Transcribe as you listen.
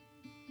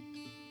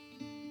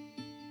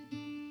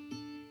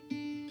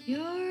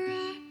You're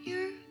at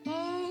your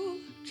old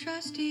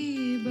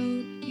trusty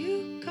boat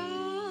you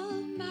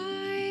call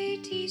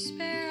Mighty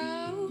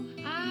Sparrow.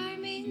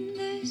 I'm in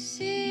the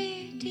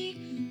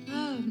city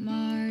of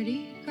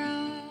Mardi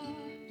Gras.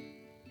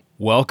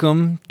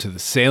 Welcome to the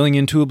Sailing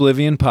into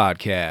Oblivion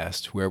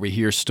podcast, where we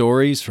hear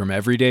stories from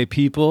everyday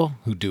people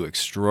who do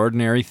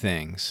extraordinary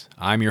things.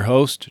 I'm your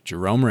host,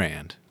 Jerome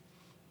Rand.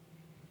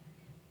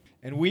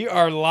 And we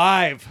are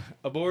live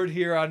aboard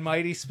here on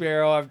Mighty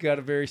Sparrow. I've got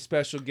a very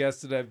special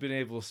guest that I've been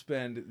able to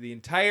spend the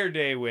entire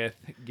day with,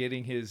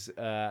 getting his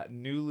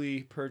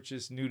newly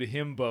purchased, new to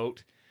him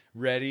boat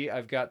ready.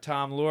 I've got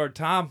Tom Lord.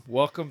 Tom,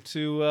 welcome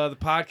to the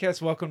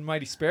podcast. Welcome to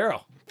Mighty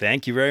Sparrow.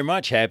 Thank you very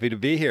much. Happy to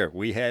be here.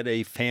 We had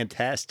a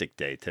fantastic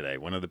day today.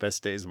 One of the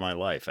best days of my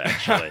life,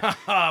 actually.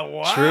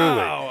 Wow. Truly.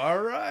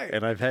 All right.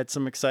 And I've had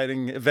some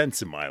exciting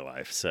events in my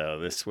life. So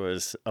this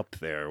was up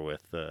there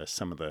with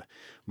some of the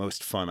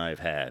most fun I've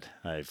had.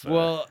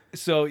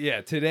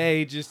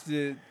 Today, just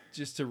to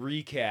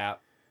recap,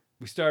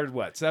 we started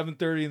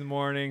 7:30 in the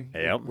morning.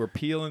 Yep. We're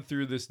peeling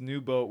through this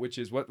new boat, which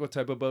is what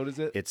type of boat is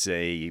it? It's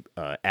a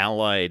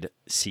Allied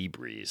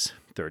Seabreeze,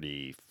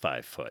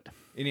 35 foot.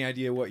 Any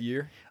idea what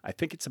year? I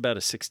think it's about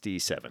a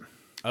 67.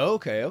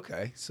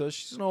 Okay. So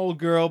she's an old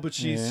girl, but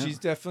she's Yeah.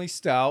 definitely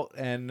stout.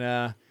 And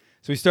so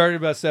we started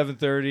about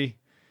 7:30.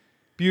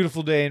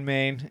 Beautiful day in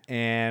Maine,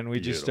 and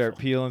we just start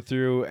peeling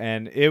through,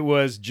 and it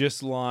was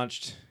just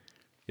launched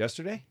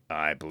yesterday?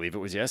 I believe it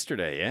was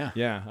yesterday, yeah.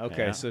 Yeah,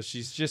 okay. Yeah. So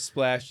she's just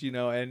splashed,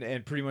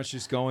 and pretty much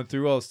just going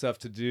through all the stuff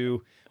to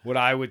do what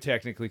I would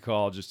technically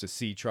call just a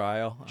sea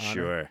trial on her.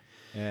 Sure.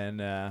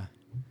 And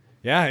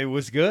it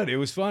was good. It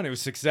was fun. It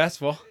was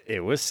successful.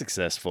 It was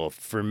successful.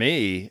 For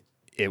me,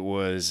 it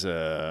was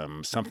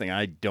something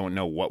I don't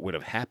know what would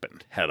have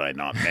happened had I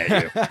not met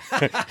you.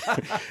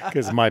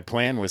 Because my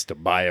plan was to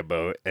buy a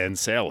boat and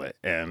sail it.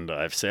 And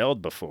I've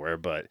sailed before,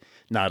 but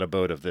not a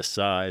boat of this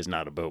size,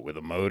 not a boat with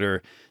a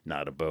motor,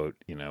 not a boat,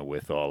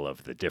 with all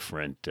of the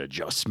different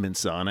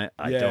adjustments on it.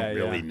 I don't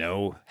really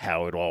know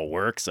how it all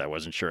works. I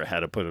wasn't sure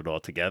how to put it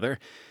all together.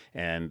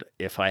 And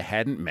if I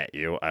hadn't met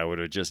you, I would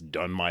have just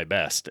done my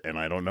best, and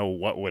I don't know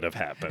what would have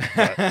happened.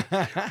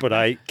 But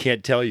I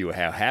can't tell you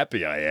how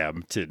happy I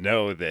am to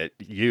know that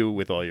you,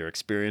 with all your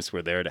experience,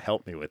 were there to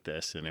help me with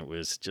this, and it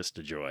was just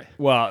a joy.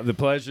 Well, the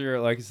pleasure,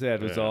 like I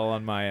said, was all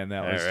on my end.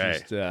 That was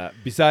just,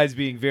 besides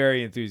being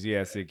very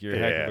enthusiastic, you're a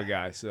heck of a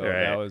guy. So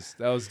that was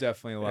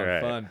definitely a lot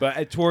of fun.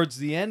 But towards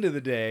the end of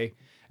the day,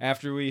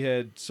 after we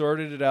had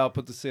sorted it out,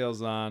 put the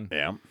sails on,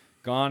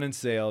 gone and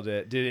sailed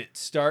it, did it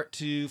start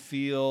to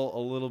feel a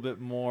little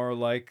bit more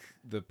like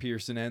the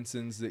Pearson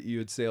Ensigns that you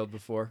had sailed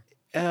before?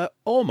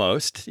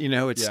 Almost.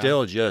 It's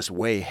still just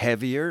way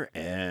heavier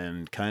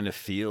and kind of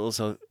feels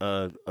a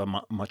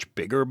much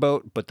bigger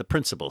boat, but the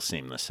principles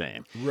seem the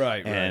same.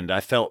 Right. And I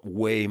felt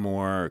way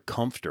more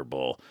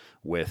comfortable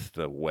with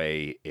the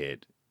way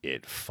it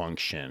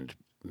functioned,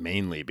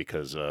 mainly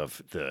because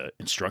of the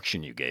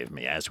instruction you gave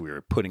me. As we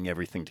were putting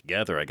everything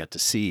together, I got to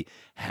see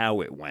how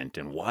it went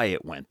and why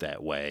it went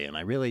that way. And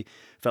I really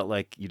felt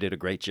like you did a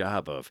great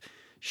job of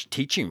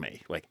teaching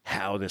me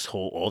how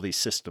all these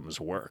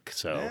systems work.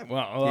 So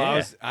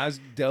I was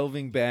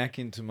delving back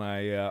into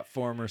my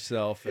former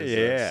self as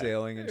a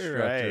sailing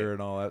instructor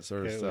and all that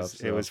sort of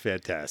stuff. It was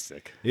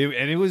fantastic.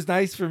 It was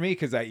nice for me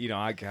because I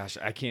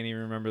can't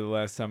even remember the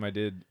last time I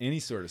did any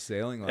sort of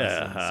sailing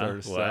lesson sort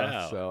of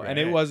stuff. So and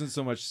it wasn't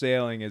so much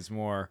sailing as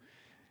more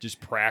just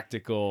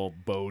practical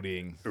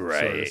boating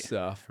sort of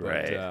stuff.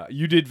 But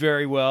you did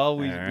very well.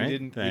 We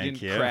didn't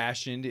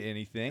crash into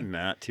anything.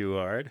 Not too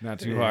hard. Not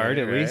too hard,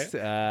 at least.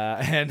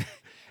 And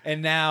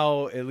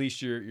now at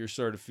least you're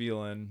sort of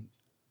feeling.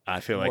 I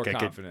feel more like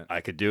confident.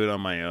 I could do it on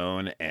my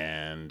own,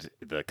 and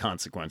the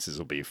consequences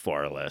will be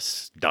far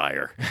less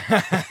dire.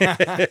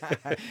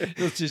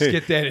 Let's just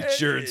get that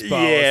insurance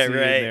policy in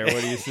there.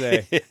 What do you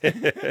say?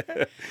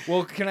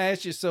 Well, can I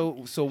ask you?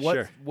 So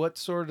what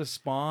sort of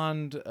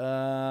spawned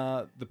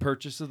the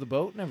purchase of the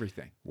boat and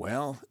everything?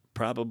 Well,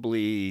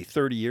 probably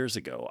 30 years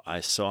ago, I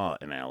saw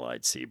an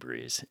Allied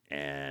Seabreeze,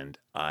 and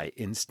I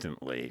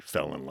instantly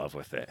fell in love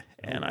with it.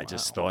 And I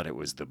just thought it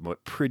was the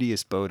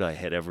prettiest boat I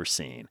had ever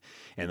seen.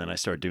 And then I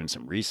started doing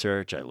some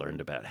research. I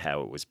learned about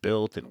how it was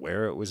built and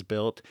where it was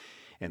built.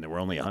 And there were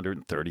only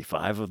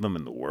 135 of them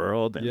in the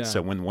world. And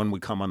so when one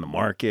would come on the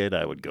market,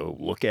 I would go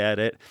look at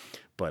it.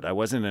 But I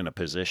wasn't in a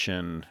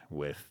position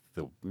with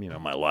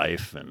my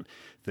life and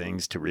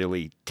things to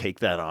really take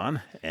that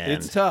on. And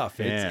it's tough.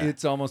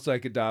 It's almost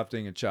like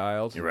adopting a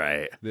child,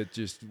 right? That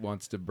just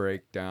wants to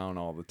break down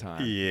all the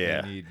time.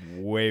 Yeah, they need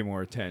way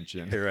more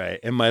attention. Right.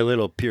 And my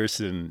little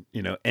Pearson,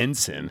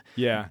 Ensign,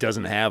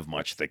 doesn't have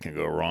much that can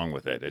go wrong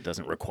with it. It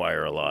doesn't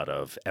require a lot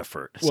of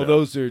effort. Well,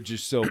 those are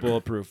just so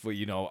bulletproof.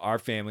 Our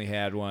family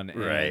had one. And,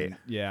 right.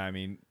 Yeah,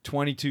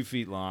 22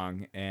 feet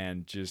long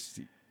and just.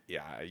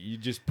 Yeah, you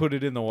just put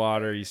it in the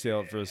water, you sail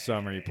it for the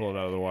summer, you pull it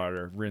out of the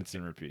water, rinse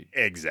and repeat.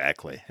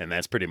 Exactly. And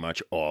that's pretty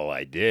much all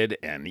I did.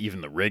 And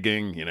even the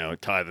rigging,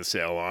 tie the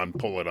sail on,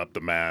 pull it up the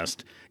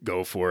mast,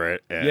 go for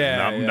it.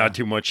 And not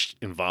too much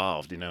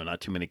involved, not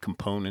too many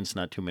components,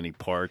 not too many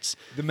parts.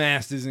 The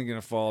mast isn't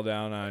going to fall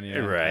down on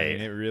you. Right. I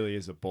mean, it really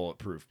is a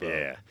bulletproof boat.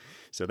 Yeah.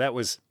 So that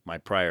was my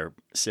prior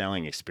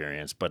sailing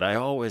experience. But I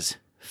always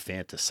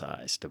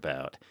fantasized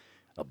about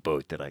a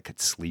boat that I could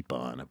sleep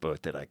on, a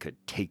boat that I could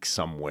take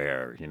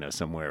somewhere,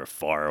 somewhere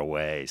far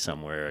away,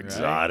 somewhere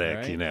exotic,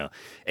 right.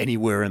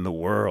 Anywhere in the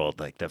world.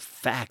 Like the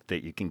fact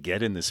that you can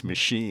get in this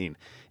machine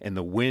and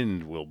the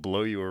wind will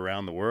blow you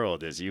around the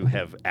world as you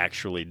have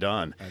actually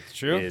done. That's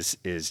true.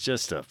 Is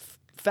just a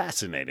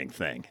fascinating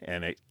thing.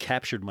 And it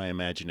captured my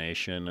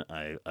imagination.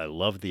 I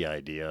love the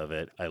idea of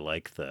it. I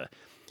like the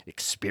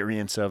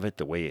experience of it,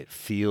 the way it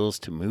feels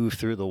to move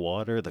through the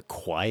water, the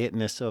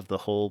quietness of the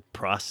whole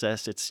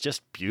process. It's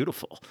just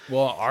beautiful.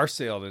 Well, our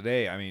sail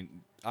today, I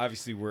mean,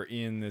 obviously we're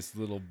in this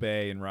little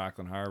bay in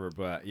Rockland Harbor,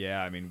 but yeah,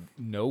 I mean,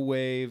 no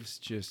waves,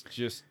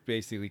 just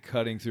basically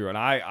cutting through. And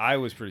I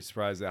was pretty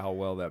surprised at how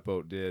well that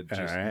boat did.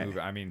 Just moving.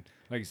 I mean,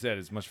 like you said,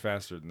 it's much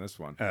faster than this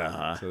one.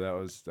 So that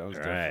was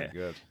definitely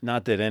good.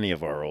 Not that any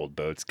of our old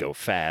boats go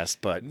fast,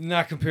 but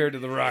not compared to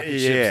the rocket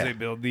ships they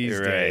build these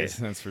days.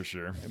 That's for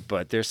sure.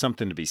 But there's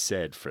something to be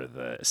said for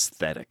the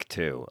aesthetic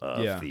too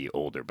of the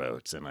older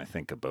boats, and I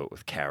think a boat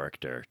with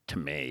character to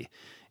me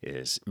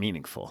is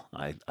meaningful.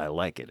 I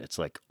like it. It's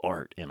like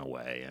art in a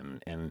way,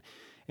 and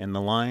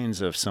the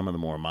lines of some of the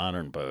more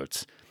modern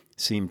boats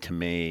seem to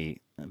me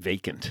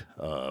vacant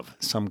of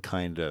some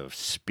kind of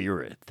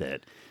spirit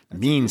that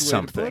means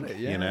something,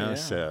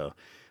 So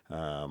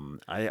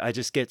I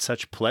just get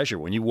such pleasure.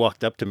 When you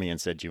walked up to me and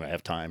said you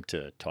have time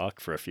to talk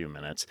for a few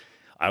minutes,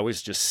 I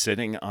was just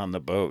sitting on the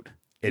boat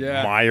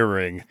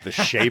admiring the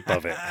shape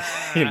of it,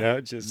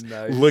 just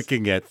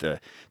looking at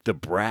the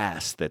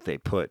brass that they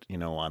put,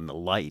 on the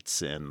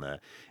lights and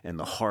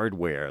the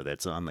hardware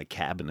that's on the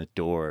cabinet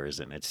doors.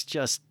 And it's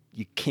just,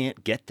 you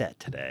can't get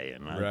that today.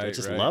 And I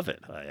just love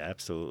it. I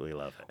absolutely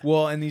love it.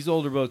 Well, and these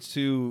older boats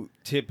too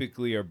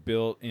typically are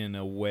built in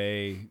a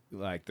way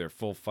like they're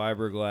full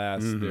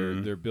fiberglass.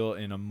 Mm-hmm. They're built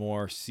in a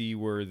more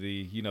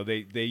seaworthy,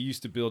 they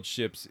used to build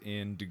ships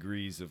in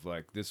degrees of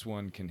like, this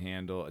one can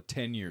handle a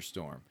 10-year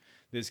storm.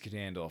 This could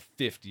handle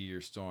a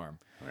 50-year storm.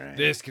 Right.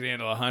 This could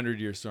handle a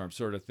 100-year storm,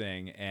 sort of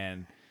thing.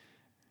 And,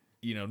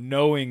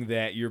 knowing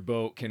that your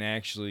boat can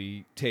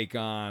actually take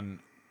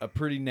on a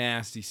pretty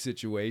nasty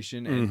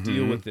situation and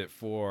deal with it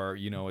for,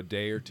 a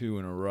day or two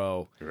in a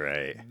row.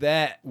 Right.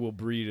 That will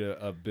breed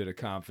a bit of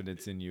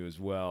confidence in you as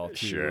well.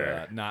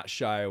 To not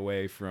shy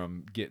away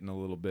from getting a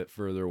little bit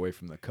further away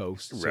from the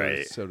coast,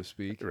 so to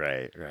speak.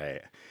 Right.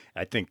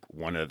 I think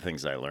one of the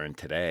things I learned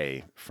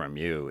today from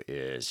you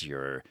is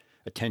your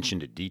attention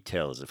to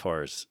details as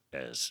far as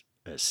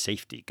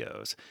safety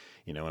goes,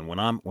 and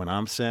when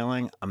I'm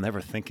sailing, I'm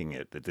never thinking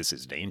that this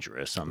is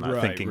dangerous. I'm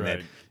not thinking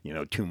that,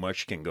 too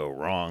much can go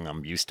wrong.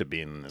 I'm used to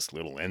being in this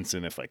little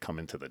ensign. If I come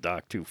into the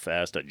dock too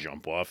fast, I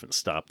jump off and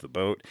stop the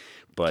boat.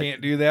 But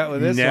can't do that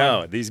with this one.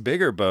 No, these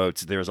bigger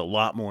boats, there's a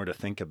lot more to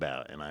think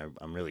about. And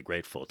I'm really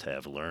grateful to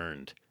have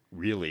learned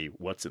really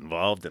what's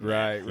involved in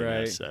that.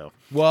 Right. So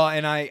well,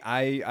 and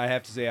I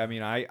have to say, I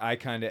mean, I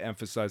kind of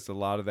emphasized a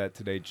lot of that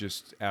today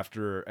just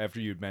after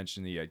you'd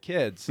mentioned that you had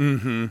kids,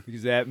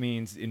 because that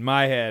means in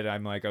my head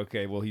I'm like,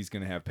 okay, well, he's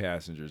going to have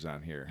passengers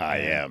on here. I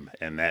am,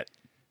 and that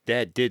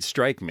did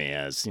strike me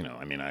as,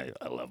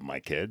 I love my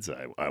kids.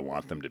 I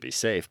want them to be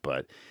safe,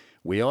 but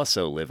we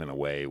also live in a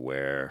way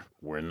where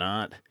we're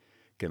not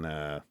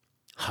gonna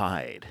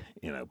hide,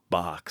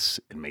 box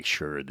and make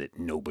sure that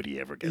nobody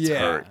ever gets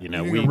hurt.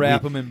 We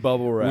wrap them in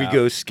bubble wrap. We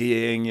go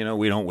skiing,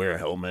 we don't wear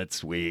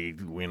helmets. We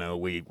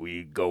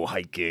go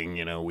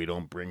hiking, we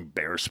don't bring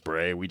bear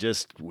spray. We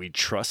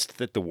trust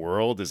that the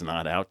world is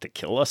not out to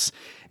kill us.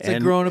 It's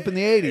like growing up in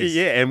the 80s.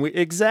 Yeah, and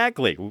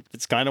exactly.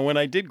 It's kind of when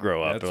I did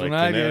grow up. That's when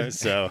I did.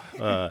 So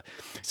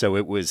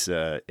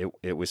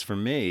it was for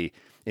me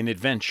an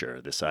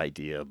adventure. This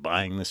idea of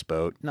buying this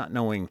boat, not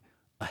knowing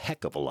a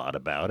heck of a lot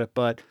about it,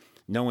 but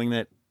knowing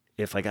that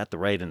if I got the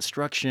right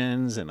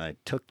instructions and I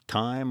took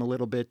time a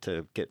little bit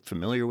to get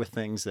familiar with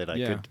things, that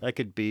I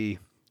could be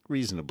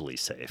reasonably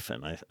safe.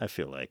 And I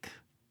feel like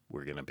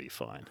we're going to be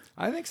fine.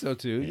 I think so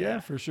too.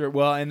 Yeah, for sure.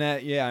 Well, and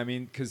that,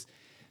 because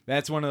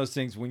that's one of those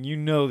things when you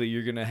know that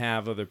you're going to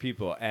have other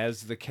people.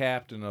 As the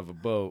captain of a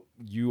boat,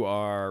 you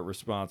are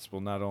responsible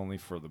not only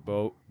for the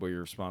boat, but you're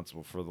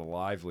responsible for the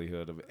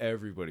livelihood of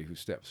everybody who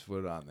steps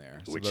foot on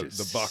there. So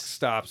the buck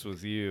stops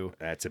with you.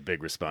 That's a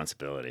big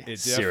responsibility.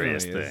 It's a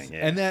serious thing.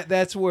 Yeah. And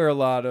that's where a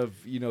lot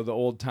of, the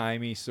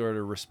old-timey sort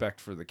of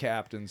respect for the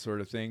captain sort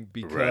of thing,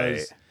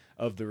 because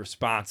of the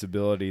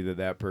responsibility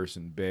that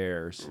person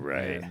bears.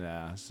 Right.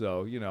 And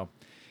so,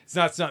 it's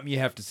not something you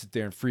have to sit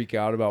there and freak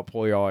out about,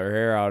 pull all your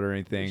hair out or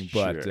anything.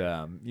 But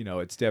Sure.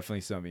 it's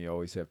definitely something you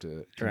always have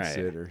to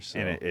consider. Right. So.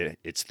 And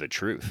it's the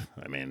truth.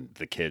 I mean,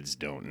 the kids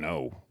don't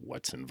know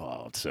what's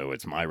involved. So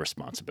it's my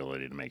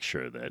responsibility to make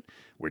sure that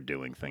we're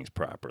doing things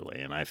properly.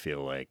 And I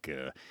feel like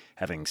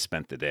having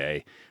spent the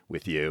day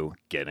with you,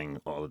 getting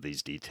all of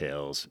these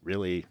details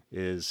really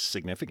is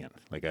significant.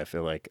 Like, I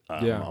feel like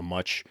I'm Yeah. a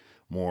much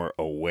more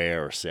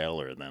aware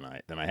sailor than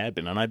I had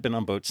been. And I've been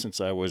on boats since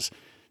I was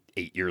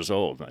 8 years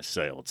old. I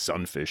sailed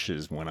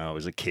sunfishes when I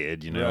was a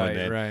kid, and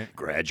then Right.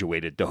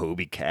 graduated to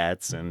Hobie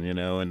Cats, and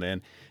and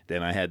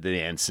then I had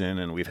the ensign,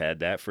 and we've had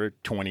that for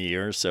 20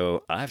 years.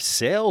 So I've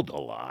sailed a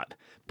lot,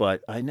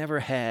 but I never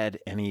had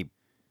any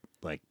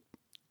like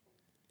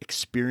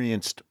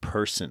experienced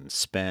person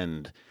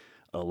spend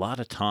a lot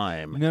of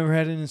time. You never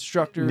had an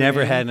instructor? or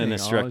Never had an anything?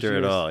 instructor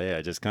at yours? all.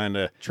 Yeah, just kind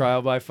of.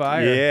 Trial by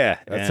fire. Yeah,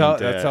 That's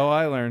how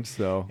I learned.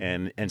 So.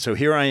 And so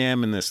here I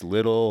am in this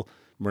little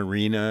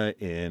marina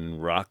in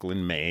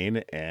Rockland,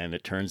 Maine, and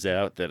it turns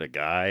out that a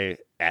guy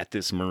at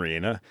this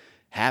marina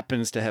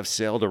happens to have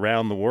sailed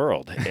around the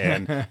world,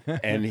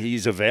 and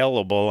he's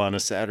available on a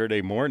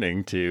Saturday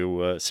morning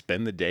to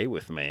spend the day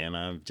with me. And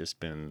I've just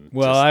been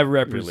I really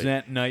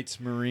represent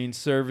Knights Marine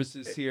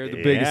Services here,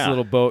 the biggest Yeah.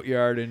 little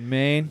boatyard in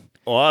Maine.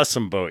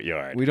 awesome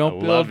boatyard. We I don't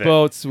build love it.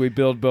 boats, we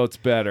build boats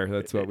better.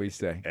 That's what we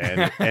say.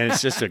 and it's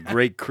just a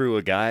great crew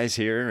of guys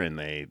here, and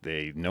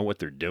they know what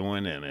they're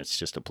doing, and it's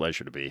just a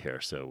pleasure to be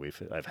here. So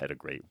I've had a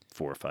great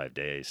 4 or 5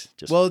 days.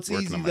 Just Well, it's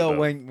working easy on my though boat.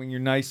 when you're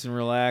nice and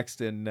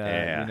relaxed and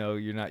Yeah.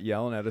 you're not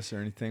yelling at us or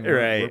anything.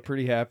 Right. We're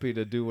pretty happy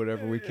to do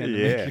whatever we can to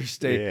yeah, make your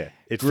stay. yeah.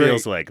 It great.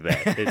 feels like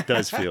that. It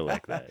does feel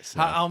like that. So.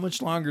 How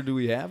much longer do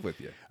we have with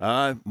you?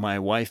 My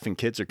wife and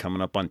kids are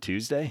coming up on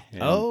Tuesday.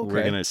 And Oh, okay.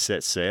 We're gonna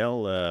set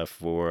sail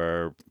for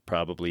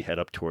probably head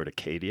up toward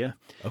Acadia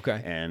Okay.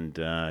 and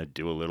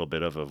do a little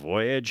bit of a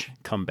voyage.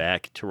 Come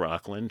back to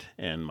Rockland,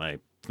 and my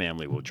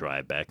family will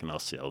drive back, and I'll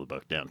sail the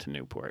boat down to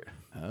Newport.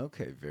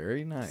 Okay,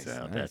 very nice.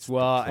 So nice. that's the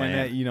well,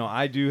 plan. and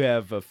I do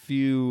have a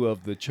few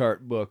of the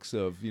chart books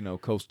of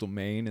coastal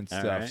Maine and All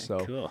stuff. right, So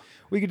cool.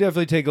 we could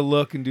definitely take a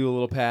look and do a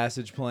little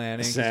passage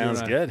planning. 'cause you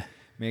Sounds wanna good.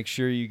 Make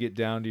sure you get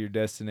down to your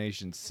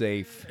destination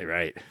safe.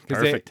 Right.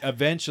 Because Perfect.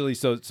 eventually,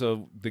 so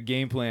the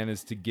game plan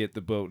is to get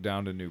the boat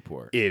down to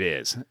Newport. It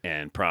is,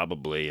 and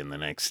probably in the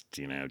next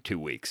 2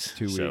 weeks.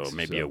 2 So weeks or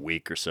maybe so. a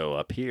week or so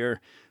up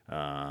here,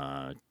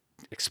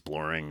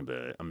 exploring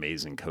the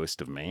amazing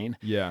coast of Maine.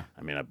 Yeah.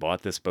 I mean, I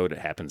bought this boat. It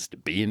happens to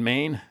be in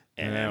Maine.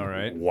 And Yeah,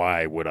 right.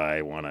 why would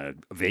I want to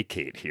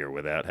vacate here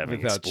without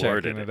having Without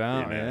explored checking it? it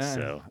out, yeah.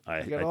 So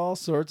You got all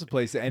sorts of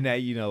places, and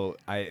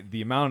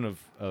the amount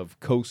of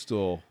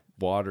coastal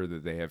water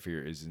that they have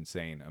here is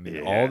insane. I mean,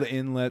 Yeah. all the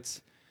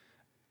inlets,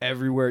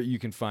 everywhere you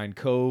can find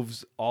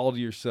coves, all to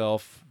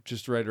yourself,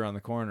 just right around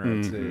the corner.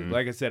 I'd say. Mhm.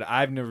 Like I said,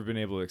 I've never been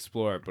able to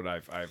explore it, but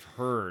I've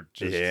heard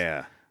just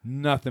yeah.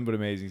 nothing but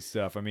amazing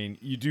stuff. I mean,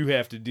 you do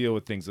have to deal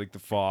with things like the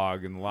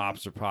fog and the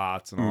lobster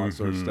pots and all that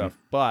sort of Mhm. stuff,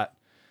 but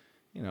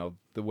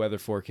the weather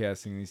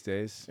forecasting these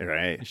days,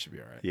 Right. you should be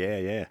all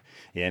right.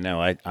 Yeah.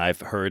 No, I've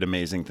heard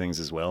amazing things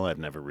as well. I've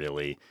never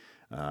really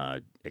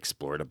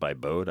explored it by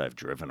boat. I've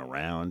driven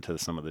around to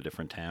some of the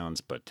different towns,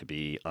 but to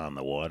be on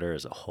the water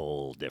is a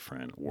whole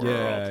different world,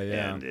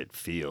 Yeah. and it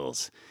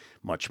feels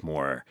much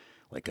more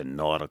like a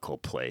nautical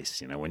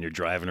place. When you're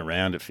driving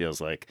around, it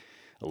feels like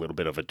a little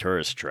bit of a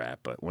tourist trap,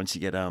 but once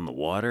you get out on the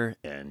water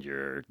and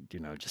you're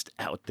just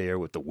out there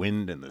with the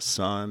wind and the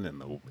sun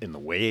and the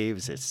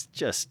waves,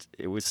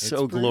 it was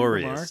so pretty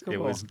glorious. It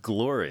remarkable. was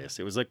glorious.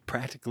 It was like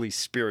practically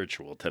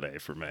spiritual today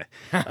for me.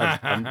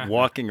 I'm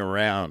walking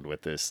around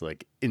with this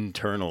like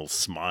internal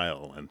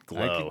smile and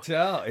glow. I can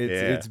tell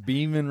it's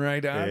beaming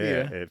right out of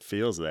Yeah, you. it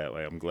feels that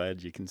way. I'm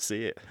gled you can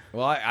see it.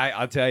 Well,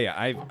 I'll tell you,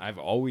 I've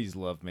always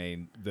loved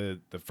Maine. The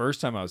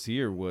first time I was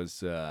here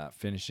was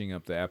finishing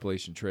up the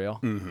Appalachian Trail.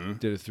 Mm-hmm.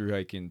 Did a through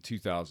hike in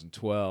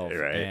 2012,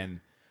 Right. and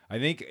I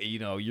think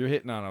you're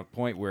hitting on a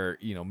point where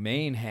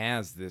Maine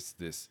has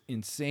this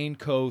insane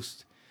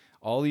coast,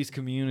 all these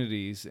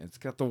communities. It's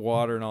got the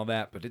water and all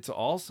that, but it's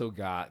also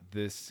got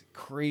this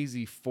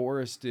crazy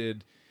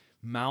forested,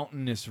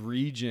 mountainous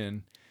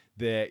region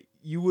that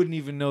you wouldn't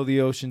even know the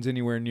ocean's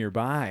anywhere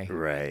nearby.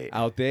 Right.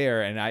 Out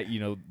there, and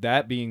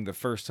that being the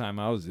first time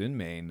I was in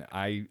Maine,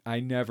 I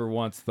never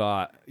once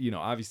thought,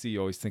 obviously you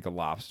always think of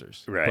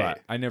lobsters, Right.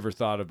 but I never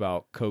thought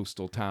about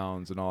coastal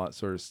towns and all that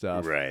sort of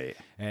stuff. Right.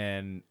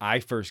 And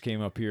I first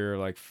came up here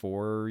like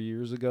 4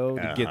 years ago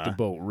to get the Uh-huh.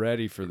 boat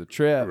ready for the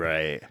trip.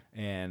 Right.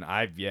 And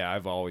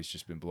I've always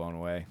just been blown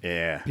away.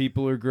 Yeah.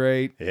 People are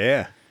great.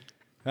 Yeah.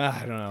 I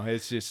don't know.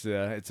 It's just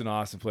it's an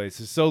awesome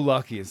place. It's so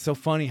lucky. It's so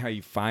funny how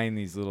you find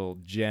these little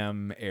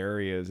gem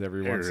areas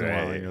every once in a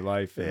while Right. in your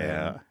life. And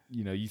Yeah.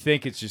 then, you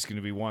think it's just going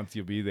to be once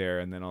you'll be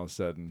there, and then all of a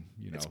sudden,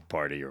 It's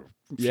part of your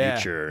Yeah,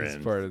 future. it's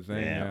and, part of the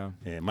thing, yeah.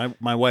 Yeah.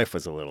 My wife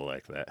was a little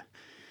like that.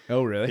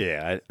 Oh, really?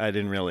 Yeah. I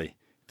didn't really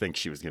think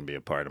she was going to be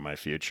a part of my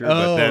future. Oh,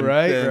 but then,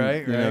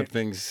 right. You know,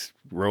 things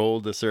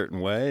rolled a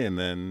certain way, and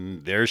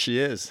then there she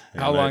is.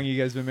 How And long you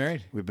guys been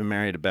married? We've been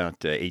married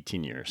about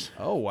 18 years.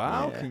 Oh,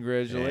 wow. Yeah,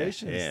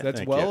 Congratulations. yeah, That's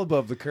thank well you.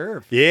 above the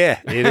curve.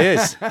 Yeah, it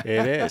is.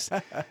 It is.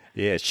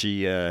 Yeah,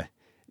 she,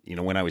 you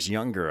know, when I was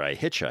younger, I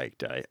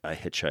hitchhiked. I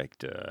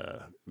hitchhiked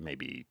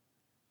maybe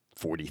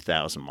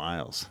 40,000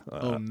 miles.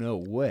 Oh, no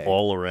way.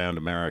 All around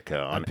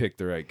America. I picked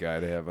the right guy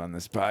to have on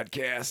this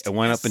podcast. I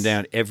went up and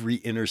down every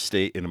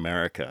interstate in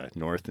America,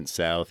 north and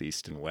south,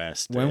 east and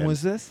west. When And,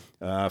 was this?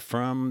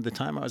 from the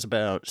time I was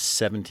about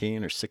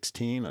 17 or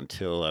 16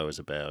 until I was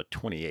about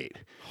 28.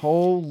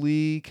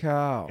 Holy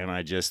cow. And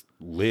I just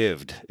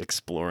lived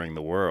exploring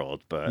the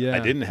world, but Yeah. I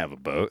didn't have a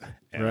boat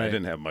and I Right.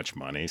 didn't have much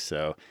money.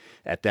 So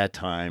at that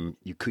time,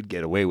 you could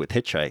get away with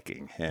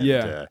hitchhiking. And,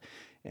 Yeah.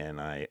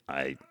 And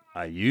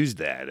I used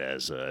that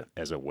as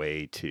a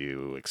way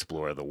to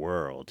explore the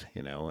world,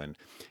 you know,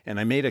 and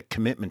I made a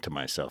commitment to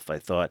myself. I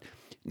thought,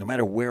 no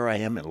matter where I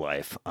am in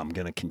life, I'm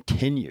going to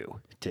continue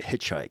to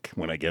hitchhike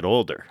when I get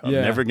older. I'm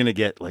Yeah. never going to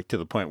get like to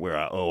the point where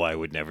I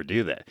would never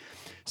do that.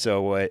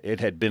 So it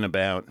had been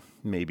about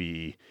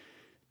maybe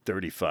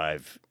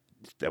 35.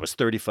 I was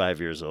 35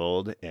 years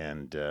old,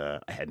 and I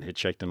hadn't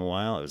hitchhiked in a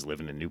while. I was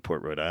living in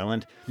Newport, Rhode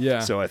Island. Yeah.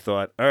 So I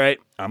thought, all right,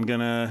 I'm going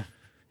to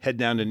head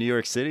down to New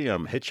York City.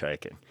 I'm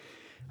hitchhiking.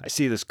 I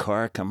see this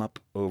car come up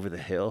over the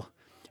hill,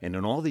 and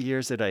in all the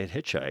years that I had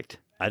hitchhiked,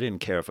 I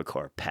didn't care if a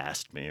car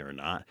passed me or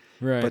not.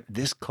 Right. But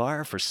this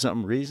car, for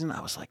some reason,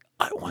 I was like,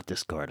 I want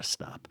this car to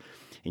stop.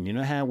 And you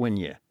know how when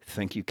you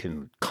think you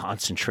can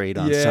concentrate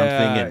on Yeah.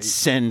 something and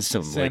send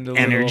some Send a like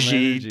little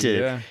energy energy, to,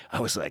 yeah. I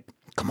was like,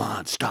 come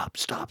on, stop.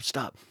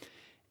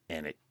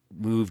 And it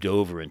moved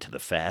over into the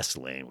fast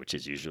lane, which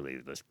is usually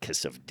the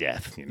kiss of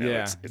death. You know,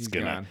 Yeah, it's he's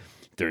gonna. gone.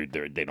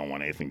 They don't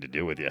want anything to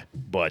do with you.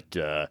 But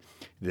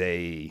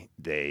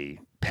they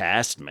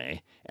passed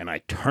me, and I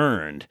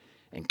turned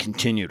and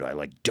continued. I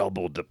like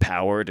doubled the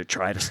power to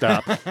try to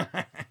stop,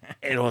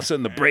 and all of a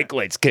sudden the brake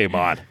lights came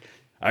on.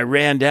 I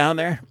ran down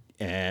there,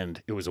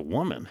 and it was a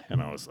woman,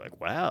 and I was like,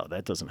 "Wow,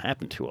 that doesn't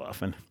happen too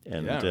often."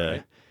 And Yeah,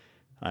 right.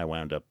 I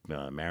wound up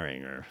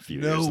marrying her a few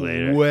No years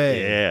later.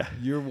 way. Yeah.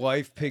 Your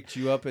wife picked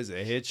you up as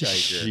a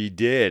hitchhiker. She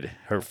did.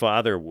 Her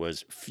father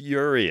was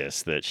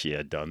furious that she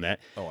had done that.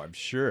 Oh, I'm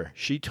sure.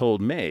 She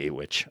told me,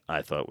 which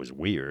I thought was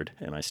weird,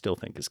 and I still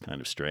think is kind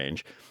of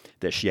strange,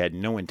 that she had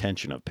no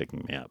intention of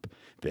picking me up.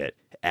 That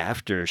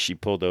after she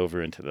pulled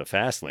over into the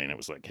fast lane, it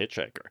was like,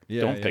 hitchhiker.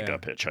 Yeah, Don't pick yeah.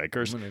 up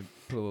hitchhikers. I'm going to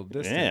put a little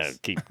distance.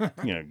 Yeah,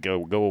 keep,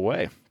 go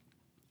away.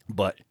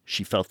 But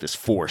she felt this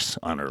force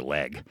on her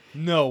leg.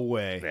 No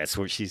way. That's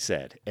what she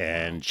said.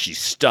 And she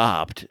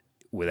stopped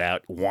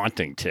without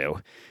wanting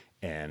to.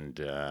 And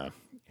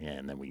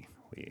then we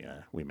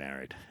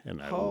married.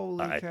 And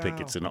Holy I think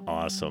cow. it's an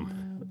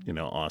awesome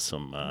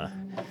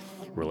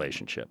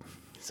relationship.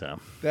 So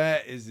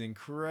That is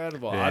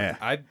incredible. Yeah.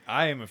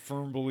 I am a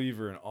firm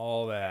believer in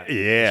all that.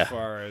 Yeah. As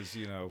far as,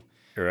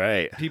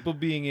 right. people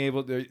being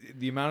able to,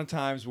 the amount of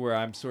times where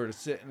I'm sort of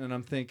sitting and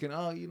I'm thinking,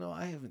 oh,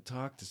 I haven't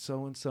talked to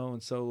so-and-so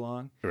in so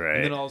long. Right.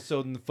 And then all of a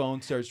sudden the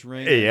phone starts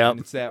ringing Yep. and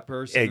it's that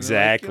person. And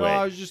Exactly. they're like,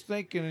 I was just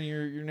thinking and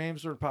your name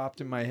sort of popped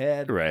in my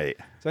head. Right.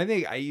 So I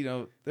think,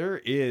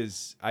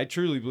 I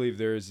truly believe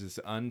there is this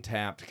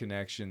untapped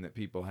connection that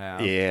people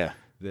have. Yeah.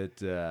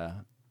 That,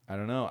 I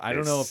don't know. I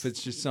don't know if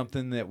it's just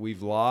something that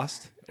we've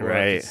lost or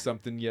Right. if it's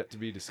something yet to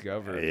be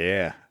discovered.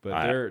 Yeah.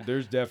 But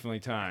there's definitely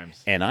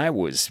times. And I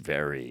was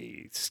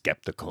very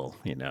skeptical,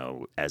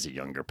 as a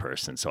younger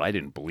person. So I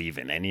didn't believe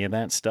in any of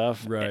that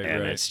stuff. Right,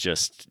 And right. it's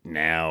just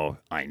now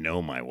I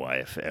know my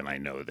wife, and I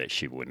know that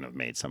she wouldn't have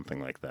made something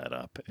like that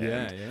up.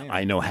 Yeah, And yeah.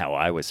 I know how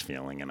I was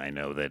feeling, and I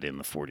know that in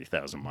the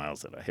 40,000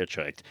 miles that I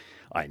hitchhiked,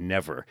 I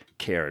never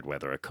cared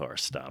whether a car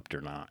stopped or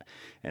not.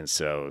 And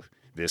so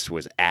this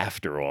was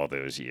after all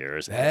those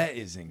years. That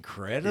is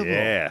incredible.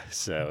 Yeah,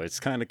 so it's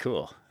kind of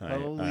cool.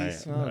 Holy I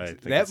smokes.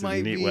 think That it's a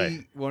might neat be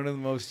way. one of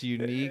the most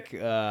unique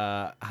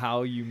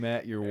how you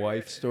met your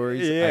wife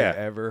stories Yeah. I've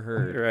ever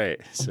heard. Right.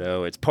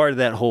 So it's part of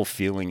that whole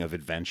feeling of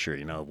adventure,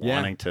 Yeah.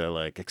 wanting to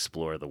like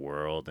explore the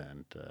world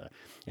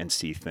and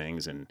see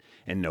things and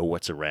know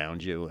what's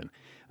around you. And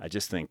I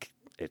just think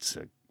it's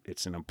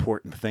an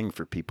important thing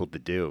for people to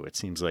do. It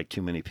seems like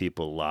too many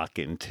people lock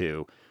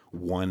into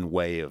one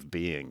way of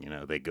being.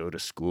 They go to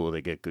school,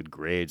 they get good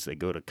grades, they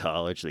go to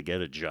college, they get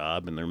a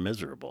job, and they're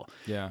miserable.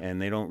 Yeah. And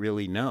they don't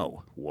really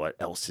know what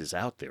else is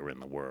out there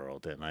in the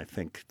world. And I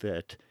think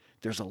that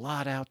there's a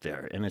lot out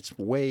there, and it's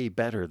way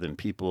better than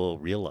people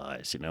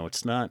realize.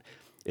 It's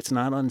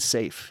not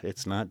unsafe.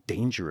 It's not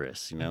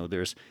dangerous.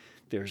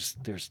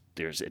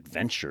 There's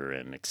adventure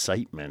and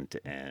excitement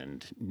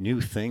and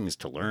new things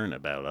to learn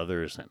about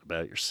others and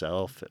about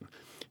yourself.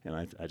 And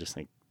I just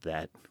think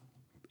that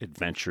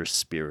adventurous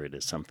spirit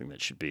is something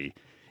that should be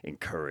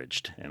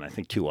encouraged. And I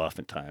think too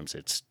oftentimes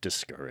it's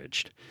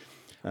discouraged.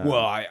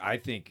 Well, I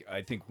think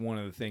one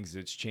of the things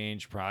that's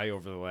changed probably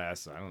over the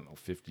last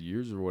 50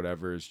 years or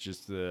whatever is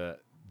just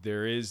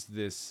there is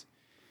this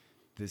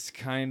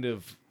kind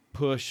of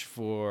push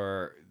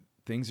for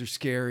things are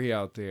scary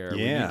out there.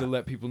 We Yeah. need to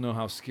let people know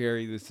how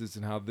scary this is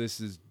and how this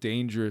is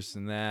dangerous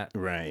and that.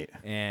 Right.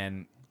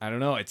 And I don't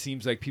know. It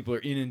seems like people are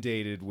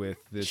inundated with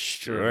this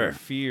sort Sure. of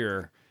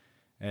fear,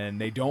 and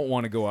they don't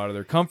want to go out of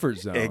their comfort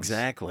zones.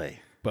 Exactly.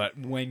 But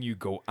when you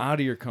go out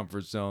of your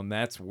comfort zone,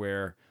 that's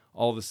where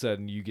all of a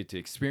sudden you get to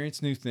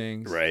experience new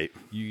things. Right.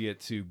 You get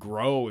to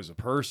grow as a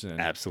person.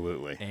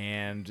 Absolutely.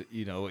 And,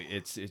 you know,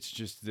 it's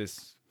just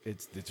this,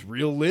 it's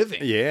real living.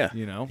 Yeah.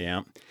 You know?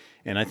 Yeah.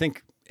 And I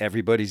think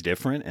everybody's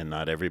different, and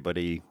not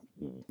everybody,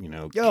 you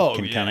know, Oh,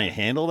 can yeah. kind of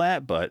handle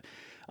that. But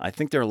I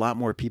think there are a lot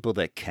more people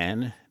that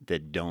can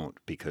that don't,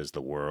 because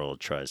the world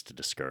tries to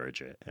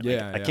discourage it. And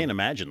Yeah, I yeah. can't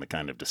imagine the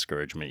kind of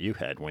discouragement you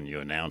had when you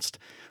announced,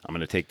 I'm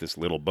going to take this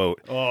little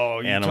boat. Oh,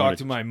 you and I'm talked gonna-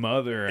 to my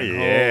mother, and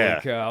Yeah.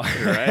 holy cow.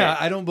 Right.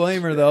 I don't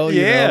blame her, though.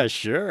 you Yeah, know?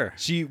 sure.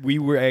 We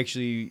were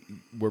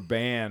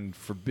banned,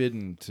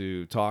 forbidden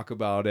to talk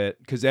about it,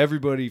 because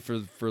everybody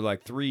for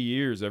like 3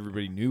 years,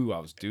 everybody knew I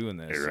was doing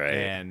this. Right.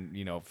 And,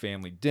 you know,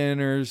 family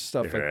dinners,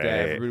 stuff like that. Right.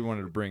 Everybody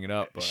wanted to bring it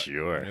up. But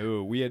Sure.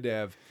 no, we had to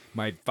have,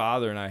 my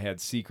father and I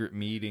had secret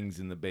meetings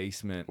in the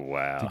basement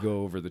Wow. to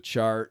go over the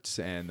charts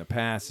and the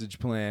passage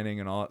planning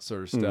and all that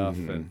sort of stuff.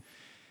 Mm-hmm. And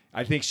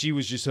I think she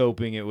was just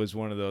hoping it was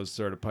one of those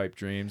sort of pipe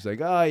dreams,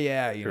 like, oh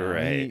yeah, you know,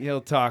 Right. he'll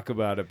talk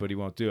about it, but he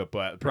won't do it.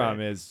 But the problem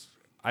is,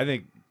 I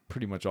think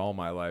pretty much all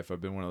my life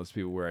I've been one of those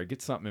people where I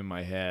get something in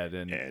my head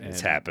and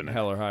it's happening.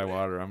 hell or high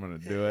water, I'm gonna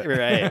do it.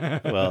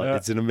 Right. Well,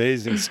 it's an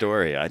amazing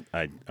story.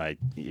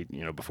 You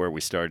know, before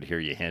we started here,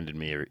 you handed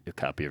me a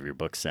copy of your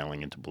book,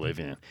 Sailing into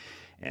Oblivion,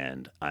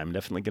 and I'm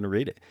definitely going to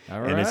read it.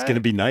 All and it's right. going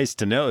to be nice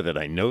to know that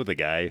I know the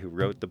guy who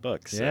wrote the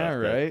book. So Yeah,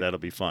 right. That'll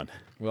be fun.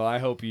 Well, I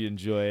hope you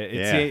enjoy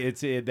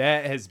it.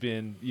 That has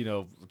been, you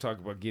know, talk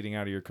about getting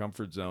out of your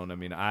comfort zone. I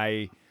mean,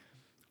 I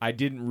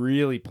didn't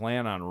really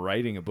plan on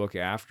writing a book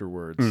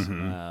afterwards.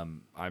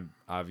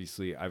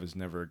 I was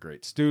never a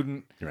great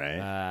student,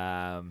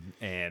 Right.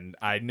 and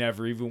I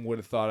never even would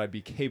have thought I'd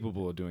be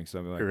capable of doing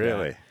something like that.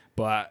 Really?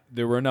 But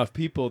there were enough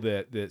people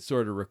that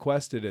sort of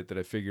requested it that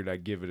I figured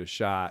I'd give it a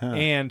shot,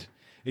 and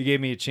it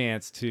gave me a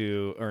chance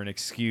or an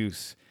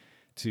excuse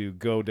to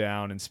go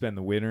down and spend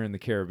the winter in the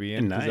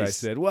Caribbean. Because I Nice.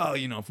 said, well,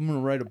 you know, if I'm going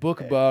to write a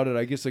book about it,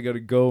 I guess I got to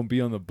go and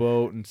be on the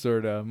boat and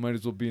sort of might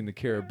as well be in the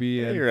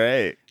Caribbean.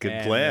 Right. Good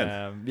And,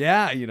 plan.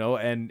 Yeah, you know,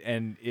 and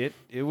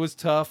it was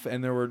tough,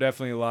 and there were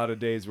definitely a lot of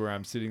days where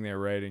I'm sitting there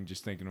writing,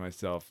 just thinking to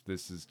myself,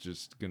 this is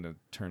just going to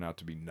turn out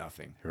to be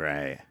nothing.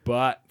 Right.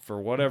 But for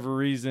whatever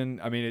reason,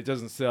 I mean, it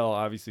doesn't sell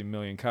obviously a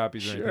million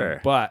copies or Sure.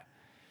 anything, but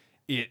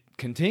it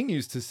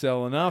continues to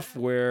sell enough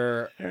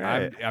where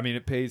Right. I mean,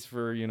 it pays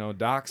for, you know,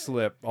 dock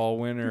slip all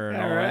winter and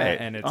all All right.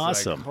 that, and it's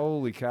Awesome. like,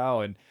 holy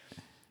cow! And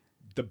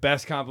the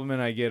best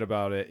compliment I get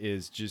about it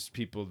is just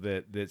people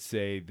that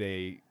say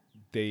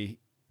they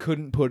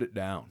couldn't put it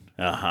down.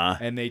 Uh-huh.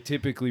 And they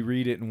typically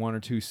read it in one or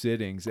two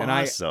sittings. And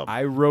Awesome.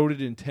 I wrote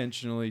it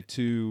intentionally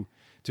to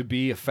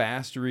be a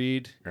fast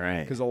read.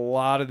 Right. Because a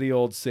lot of the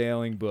old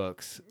sailing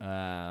books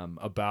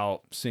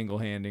about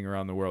single-handing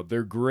around the world,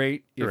 they're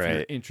great if you're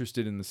Right.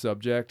 interested in the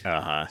subject.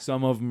 Uh-huh.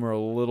 Some of them are a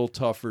little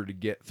tougher to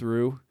get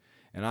through.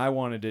 And I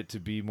wanted it to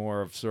be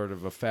more of sort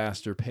of a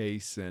faster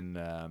pace and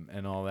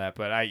all that.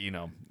 But I, you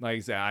know, like I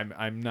said,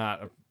 I'm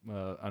not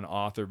an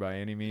author by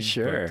any means.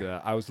 Sure.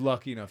 But I was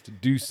lucky enough to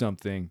do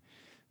something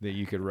that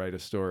you could write a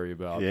story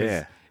about. 'Cause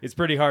Yeah. it's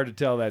pretty hard to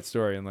tell that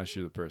story unless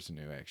you're the person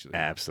who actually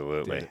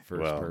Absolutely. did it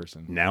first Well,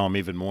 person. now I'm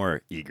even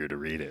more eager to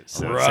read it.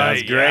 So it Right,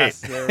 sounds great.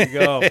 yes, there we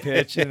go.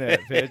 Pitching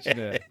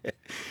it.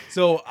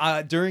 So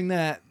during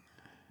that,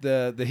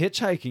 the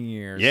hitchhiking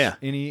years, Yeah.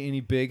 any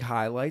big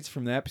highlights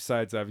from that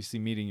besides obviously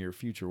meeting your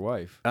future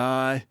wife?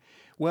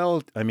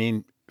 Well, I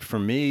mean, for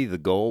me, the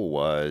goal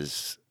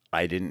was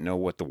I didn't know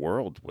what the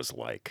world was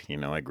like. You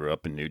know, I grew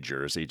up in New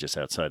Jersey, just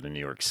outside of New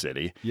York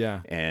City.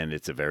 Yeah. And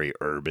it's a very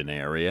urban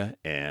area.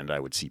 And I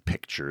would see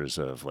pictures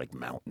of like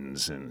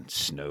mountains and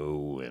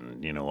snow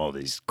and, you know, all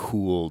these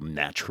cool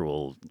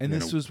natural. And you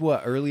this know- was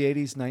what, early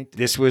 80s, 90s?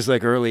 This was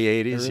like early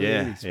 80s. Early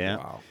Yeah. 80s, Yeah.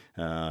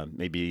 wow.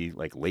 Maybe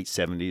like late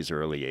 70s,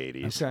 early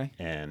 80s. Okay.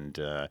 And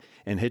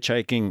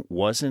hitchhiking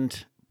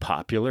wasn't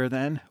popular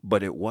then,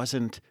 but it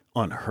wasn't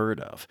unheard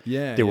of.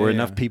 Yeah, There were yeah,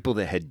 enough yeah. people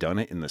that had done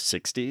it in the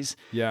 60s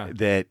Yeah.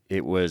 that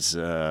it was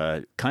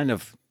kind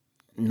of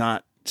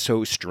not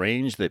so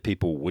strange that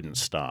people wouldn't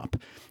stop.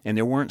 And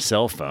there weren't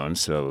cell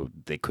phones, so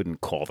they couldn't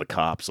call the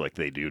cops like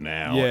they do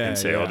now Yeah, and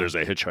say, yeah. oh, there's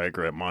a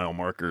hitchhiker at mile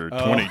marker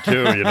 22,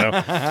 you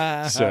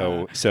know?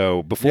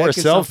 So before Yeah, a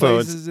 'cause cell some phone.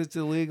 places it's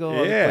illegal,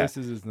 other Yeah.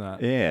 places it's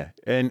not. Yeah,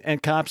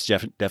 and cops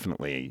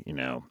definitely, you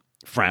know,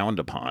 frowned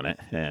upon it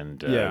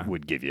and Yeah.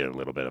 would give you a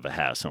little bit of a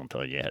hassle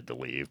until you had to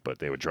leave, but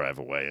they would drive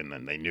away and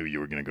then they knew you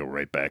were going to go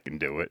right back and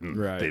do it, and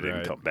Right, they didn't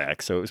right. come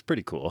back. So it was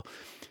pretty cool.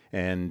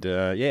 And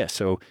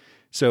so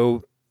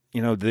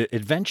you know, the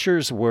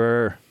adventures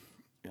were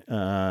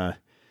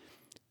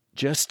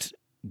just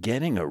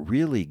getting a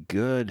really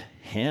good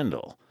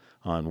handle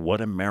on what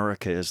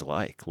America is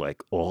like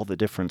all the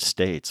different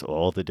states,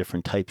 all the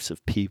different types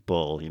of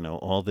people, you know,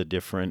 all the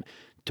different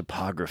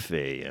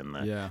topography and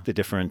Yeah. the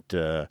different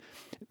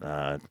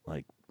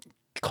like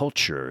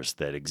cultures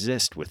that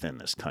exist within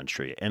this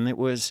country, and it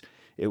was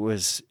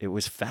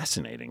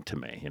fascinating to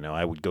me.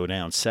 I would go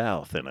down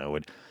south, and I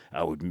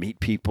would meet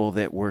people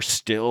that were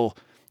still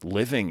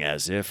living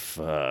as if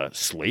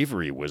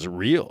slavery was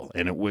real,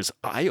 and it was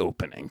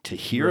eye-opening to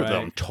hear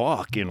them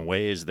talk in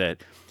ways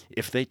that,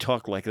 if they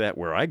talked like that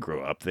where I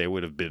grew up, they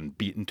would have been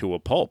beaten to a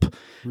pulp.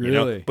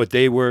 Really? But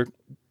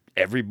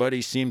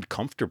everybody seemed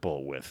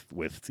comfortable with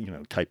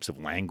types of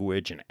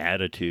language and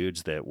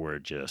attitudes that were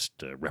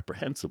just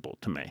reprehensible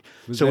to me.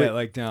 Was that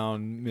like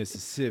down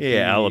Mississippi?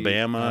 Yeah,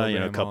 Alabama,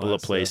 a couple of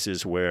stuff.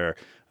 places where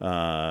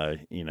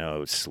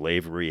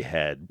slavery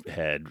had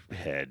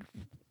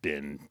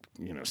been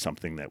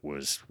something that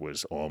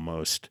was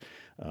almost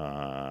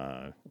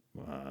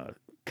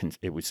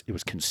it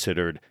was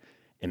considered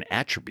an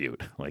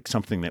attribute, like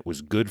something that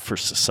was good for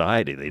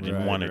society. They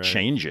didn't want to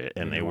change it,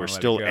 and they were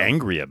still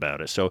angry about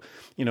it. So,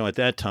 at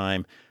that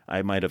time,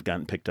 I might have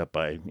gotten picked up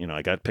by,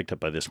 I got picked up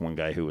by this one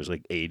guy who was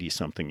like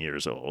 80-something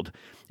years old,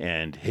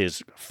 and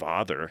his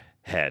father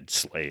had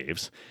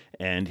slaves,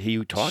 and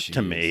he talked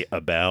to me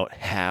about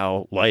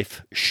how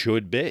life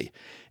should be,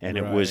 and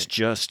it was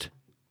just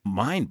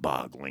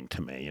mind-boggling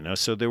to me,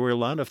 So there were a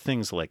lot of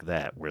things like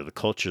that where the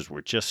cultures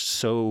were just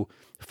so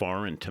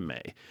foreign to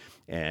me.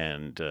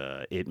 And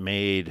it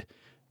made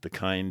the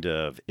kind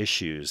of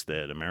issues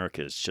that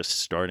America is just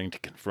starting to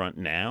confront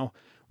now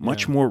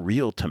much more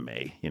real to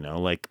me.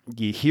 Like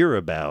you hear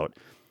about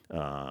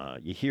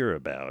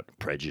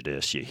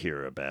prejudice, you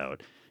hear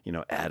about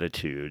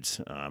attitudes,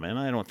 and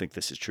I don't think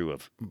this is true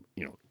of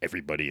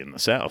everybody in the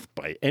South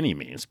by any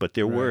means, but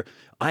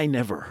I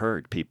never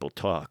heard people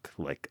talk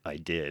like I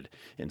did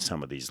in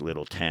some of these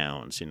little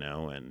towns,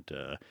 and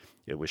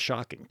it was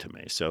shocking to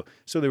me. So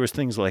there was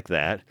things like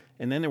that,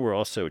 and then there were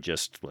also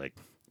just like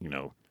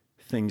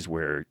things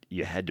where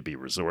you had to be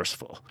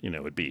resourceful.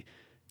 It'd be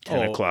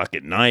 10 o'clock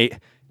at night,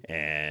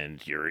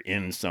 and you're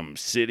in some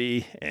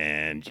city,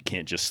 and you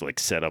can't just like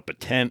set up a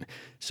tent.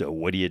 So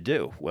what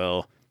do?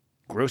 Well,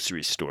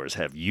 grocery stores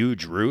have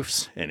huge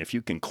roofs, and if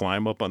you can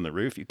climb up on the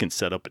roof, you can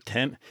set up a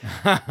tent,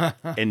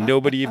 and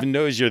nobody even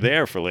knows you're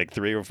there for like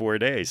 3 or 4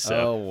 days.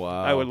 So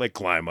I would like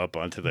climb up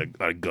onto the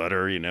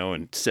gutter,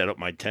 and set up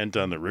my tent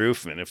on the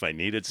roof, and if I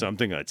needed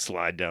something, I'd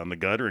slide down the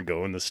gutter and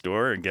go in the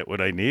store and get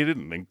what I needed,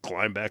 and then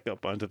climb back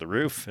up onto the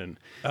roof. And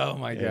oh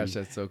my gosh,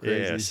 that's so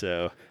crazy. Yeah,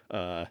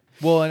 so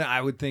well, and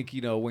I would think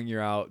when you're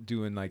out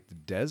doing like the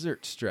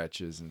desert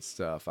stretches and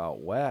stuff out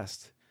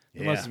west,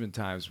 there must have been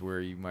times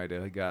where you might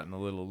have gotten a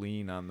little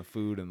lean on the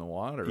food and the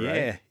water,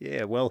 right?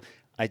 Yeah. Well,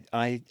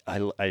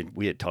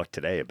 we had talked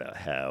today about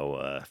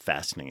how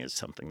fasting is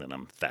something that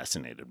I'm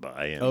fascinated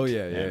by.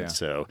 And,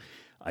 so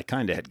I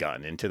kind of had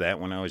gotten into that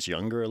when I was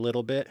younger a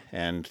little bit,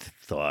 and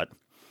thought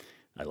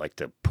I like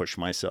to push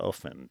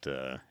myself, and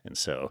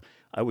so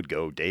I would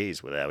go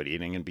days without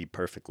eating and be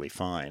perfectly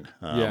fine.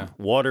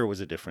 Water was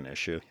a different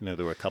issue.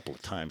 There were a couple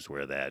of times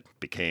where that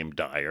became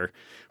dire,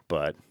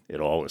 but it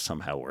always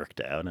somehow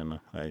worked out. And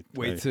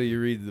Wait till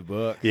you read the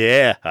book.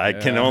 Yeah, I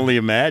can only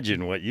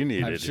imagine what you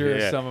needed. I'm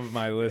sure some of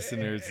my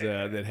listeners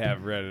that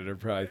have read it are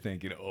probably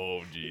thinking,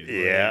 "Oh,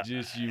 geez,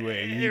 just you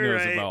wait. He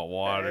knows about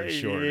water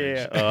shortage."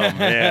 Yeah. Oh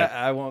man,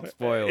 I won't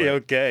spoil it.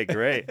 Okay,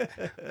 great.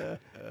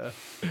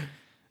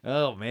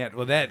 Oh man,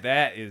 well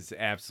that is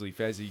absolutely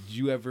fascinating. Did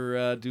you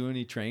ever do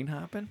any train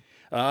hopping?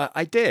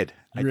 I did.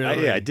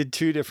 Really? I did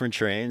 2 different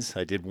trains.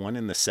 I did one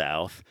in the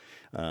South.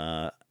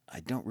 I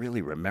don't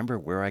really remember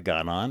where I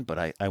got on,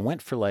 but I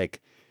went for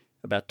like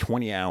about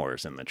 20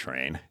 hours in the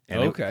train.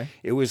 And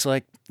it was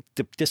like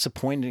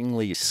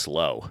disappointingly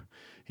slow.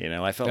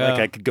 I felt like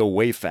I could go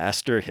way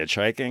faster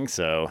hitchhiking.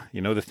 So,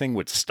 the thing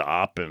would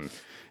stop, and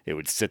it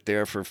would sit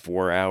there for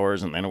 4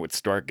 hours, and then it would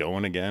start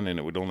going again, and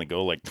it would only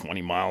go like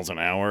 20 miles an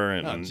hour.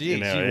 And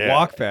you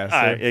walk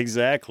faster.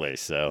 Exactly.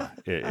 So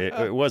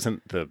it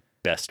wasn't the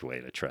best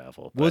way to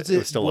travel, but it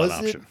was still an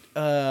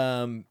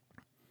option.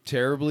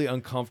 Terribly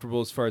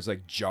uncomfortable as far as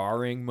like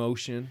jarring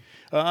motion?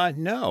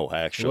 No,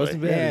 actually. It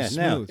wasn't very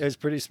smooth. No, it was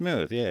pretty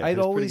smooth. Yeah, it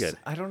was pretty good.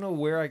 I don't know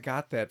where I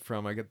got that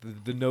from. I got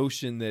the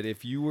notion that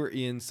if you were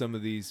in some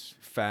of these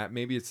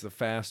maybe it's the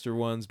faster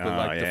ones,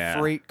 but the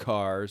freight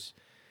cars,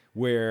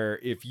 where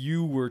if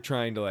you were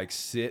trying to like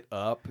sit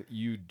up,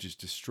 you'd just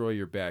destroy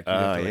your back. You'd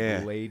have to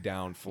like lay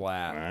down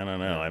flat. I don't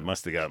know. I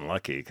must have gotten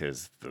lucky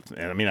because,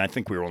 I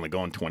think we were only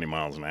going 20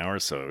 miles an hour,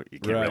 so you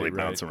can't really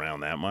bounce around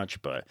that much.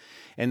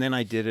 And then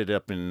I did it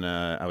up in,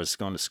 I was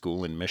going to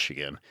school in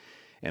Michigan,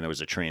 and there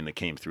was a train that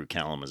came through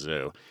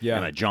Kalamazoo. Yeah.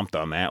 And I jumped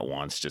on that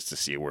once just to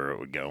see where it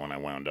would go, and I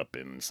wound up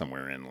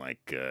somewhere in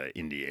like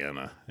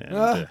Indiana,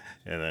 and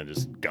then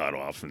just got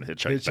off and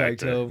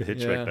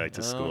hitchhiked back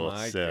to school. Oh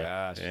my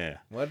gosh! Yeah.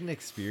 What an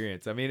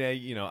experience! I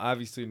mean,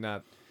 obviously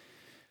not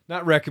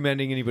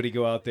recommending anybody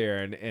go out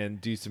there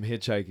and do some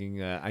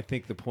hitchhiking. I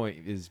think the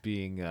point is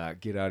being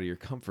get out of your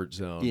comfort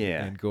zone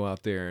and go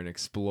out there and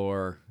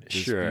explore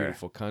this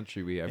beautiful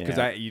country we have.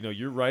 Because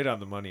you're right on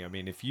the money. I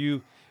mean, if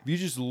you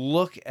just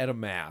look at a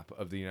map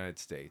of the United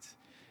States,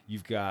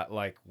 you've got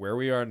like where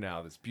we are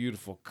now, this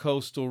beautiful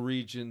coastal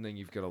region. Then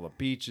you've got all the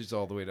beaches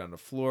all the way down to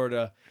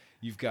Florida.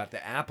 You've got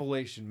the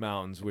Appalachian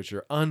Mountains, which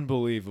are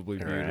unbelievably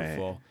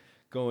beautiful,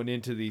 going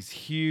into these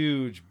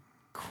huge,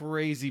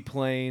 crazy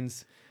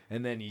plains.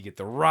 And then you get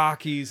the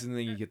Rockies, and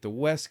then you get the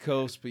West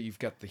Coast, but you've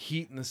got the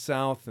heat in the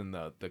south and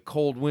the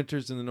cold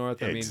winters in the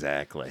north. I mean,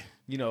 Exactly.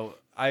 you know,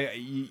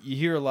 you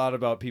hear a lot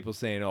about people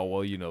saying, "Oh,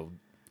 well, you know,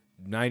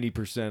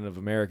 90% of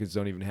Americans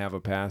don't even have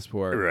a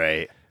passport."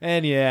 Right.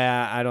 And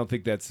yeah, I don't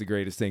think that's the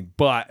greatest thing,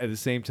 but at the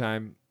same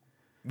time,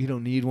 you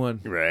don't need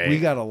one. Right. We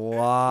got a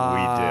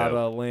lot do.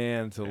 of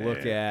land to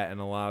look at and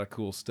a lot of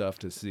cool stuff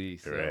to see.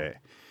 So. Right.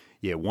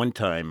 Yeah, one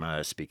time,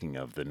 speaking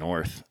of the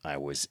North, I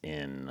was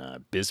in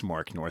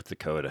Bismarck, North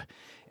Dakota,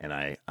 and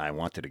I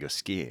wanted to go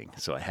skiing.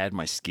 So I had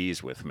my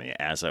skis with me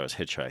as I was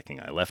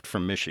hitchhiking. I left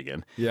from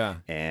Michigan. Yeah.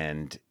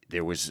 And I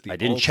The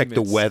didn't check the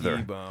ultimate weather.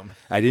 ski bum.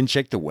 I didn't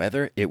check the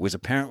weather. It was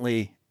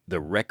apparently the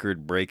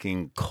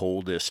record-breaking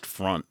coldest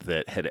front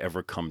that had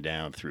ever come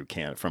down through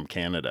from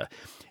Canada.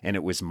 And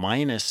it was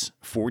minus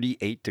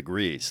 48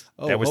 degrees.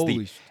 Oh, that was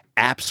holy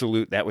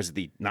that was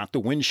not the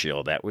wind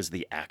chill, that was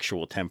the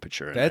actual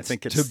temperature. And That's I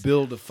think to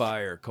build a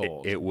fire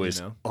cold. it was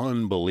you know?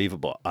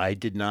 unbelievable. I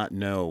did not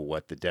know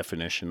what the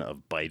definition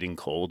of biting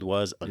cold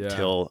was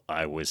until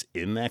I was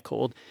in that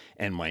cold,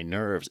 and my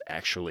nerves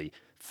actually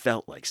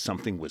felt like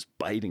something was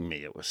biting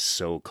me. It was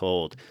so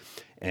cold.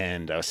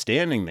 And I was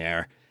standing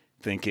there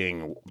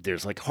thinking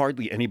there's like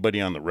hardly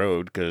anybody on the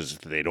road because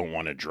they don't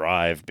want to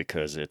drive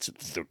because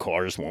the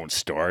cars won't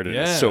start and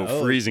it's so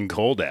freezing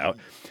cold out.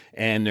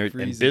 And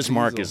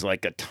Bismarck is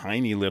like a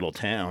tiny little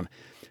town.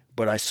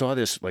 But I saw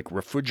this like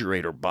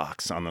refrigerator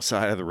box on the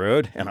side of the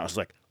road, and I was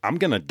like, I'm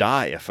going to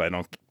die if I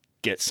don't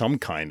get some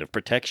kind of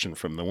protection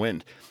from the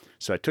wind.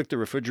 So I took the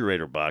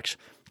refrigerator box,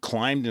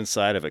 climbed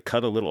inside of it,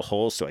 cut a little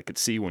hole so I could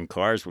see when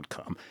cars would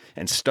come,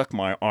 and stuck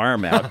my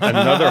arm out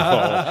another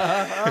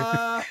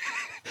hole.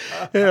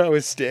 And I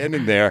was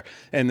standing there,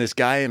 and this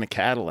guy in a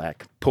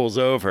Cadillac pulls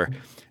over.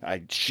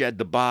 I shed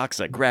the box,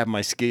 I grab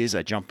my skis,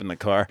 I jump in the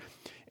car,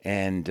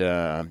 and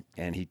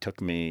he took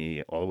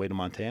me all the way to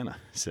Montana.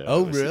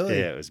 So Really?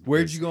 Yeah.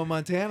 Where'd you go in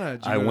Montana?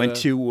 I went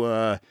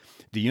to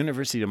the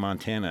University of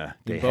Montana.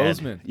 In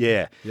Bozeman.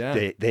 Yeah.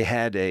 Yeah. They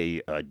had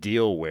a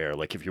deal where,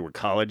 like, if you were a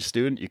college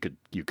student, you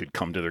could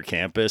come to their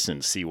campus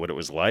and see what it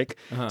was like.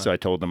 So I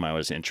told them I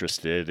was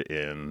interested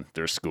in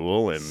their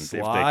school, and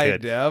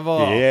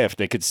if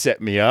they could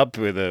set me up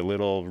with a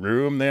little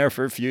room there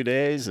for a few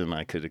days, and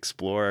I could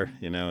explore,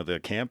 the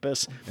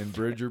campus And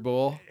Bridger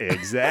Bowl.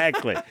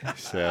 Exactly.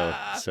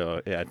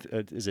 so yeah,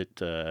 is it?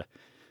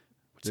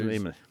 What's the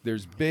name of?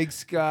 There's Big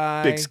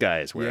Sky. Big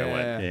Sky is where I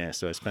went. Yeah. Yeah,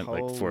 so I spent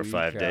like 4 or Holy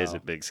 5 days cow.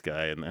 at Big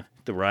Sky, and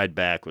the ride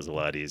back was a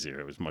lot easier.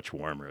 It was much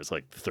warmer. It was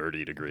like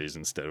 30 degrees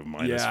instead of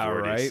minus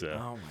 40. Right. So.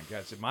 Oh my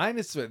gosh,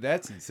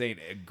 that's insane.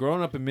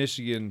 Growing up in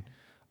Michigan,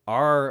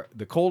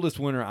 the coldest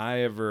winter I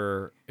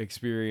ever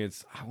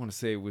experienced, I want to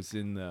say it was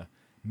in the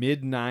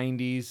mid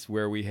 90s,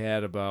 where we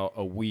had about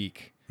a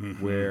week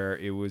where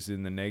it was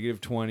in the negative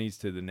 20s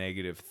to the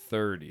negative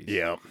 30s.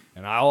 Yeah.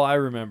 And all I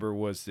remember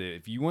was that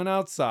if you went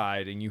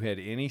outside and you had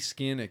any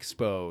skin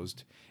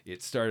exposed,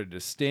 it started to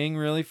sting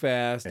really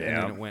fast, and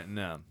then it went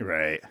numb.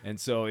 Right. And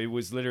so it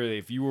was literally,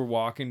 if you were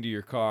walking to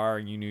your car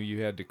and you knew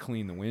you had to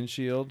clean the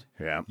windshield,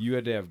 you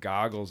had to have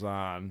goggles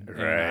on. Right.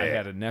 And I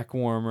had a neck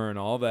warmer and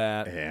all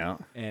that. Yeah.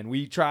 And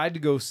we tried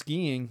to go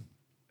skiing,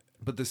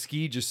 but the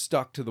ski just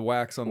stuck to the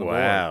wax on the board.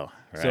 Wow.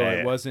 So Right.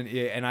 it wasn't,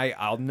 and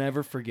I'll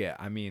never forget.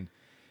 I mean,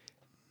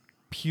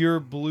 pure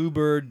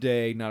bluebird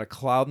day, not a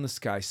cloud in the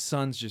sky,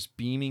 sun's just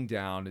beaming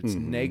down. It's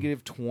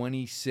negative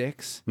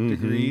 26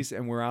 degrees,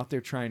 and we're out there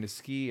trying to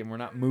ski, and we're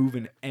not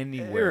moving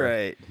anywhere.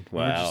 Right. And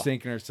Wow. we're just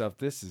thinking to ourselves,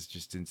 this is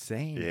just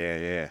insane.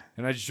 Yeah.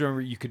 And I just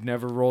remember you could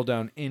never roll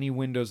down any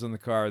windows on the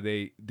car.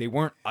 They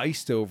weren't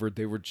iced over.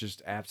 They were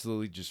just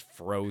absolutely just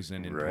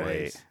frozen in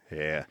place.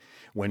 Yeah.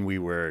 When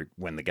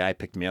the guy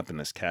picked me up in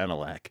this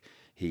Cadillac,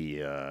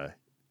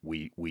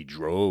 we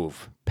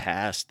drove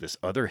past this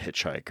other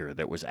hitchhiker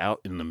that was out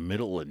in the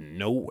middle of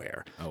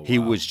nowhere. Oh, He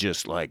wow. was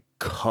just like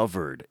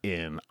covered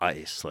in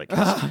ice. Like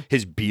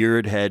his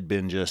beard had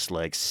been just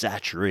like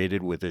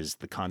saturated with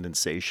the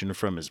condensation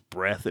from his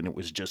breath, and it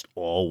was just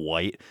all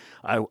white.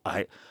 I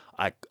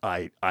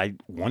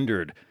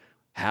wondered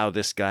how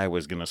this guy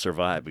was going to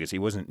survive, because he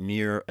wasn't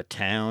near a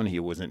town. He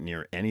wasn't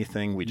near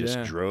anything. We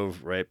just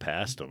drove right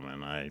past him,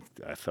 and I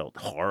felt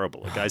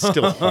horrible. The guy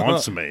still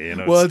haunts me.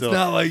 Well, it's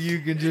not like you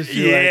can just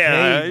be like,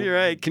 hey, you're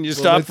right. Can you well,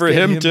 stop let's for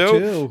get him him too?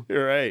 too.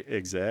 You're right.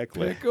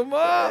 Exactly. pick them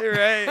up. You're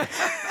right.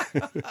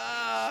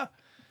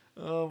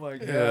 Oh my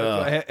God.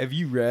 Yeah. Have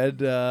you read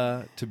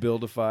To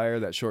Build a Fire,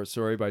 that short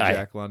story by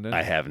Jack London?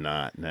 I have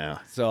not. No.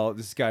 So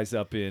this guy's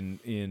up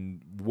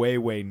in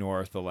way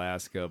north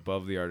Alaska,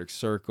 above the Arctic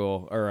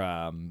Circle,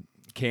 or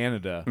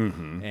Canada,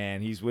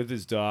 and he's with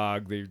his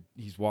dog.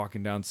 He's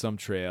walking down some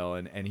trail,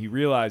 and he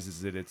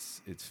realizes that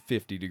it's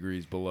 50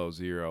 degrees below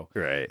zero,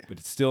 Right. but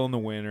it's still in the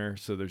winter,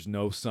 so there's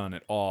no sun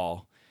at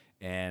all,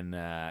 and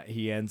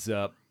he ends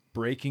up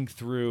breaking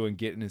through and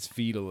getting his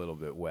feet a little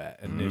bit wet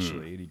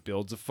initially, and he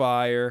builds a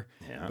fire,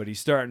 but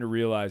he's starting to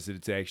realize that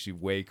it's actually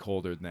way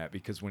colder than that,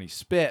 because when he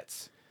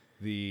spits,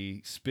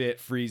 the spit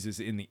freezes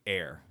in the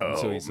air. And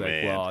so Oh, he's like,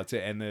 man.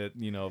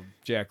 well,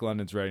 Jack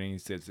London's writing, he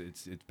says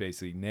it's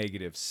basically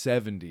negative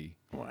 70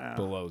 Wow.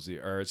 below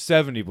zero, or it's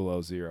 70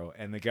 below zero.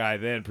 And the guy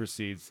then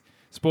proceeds,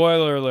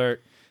 spoiler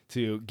alert,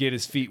 to get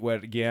his feet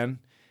wet again.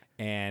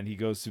 And he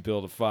goes to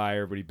build a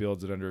fire, but he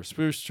builds it under a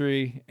spruce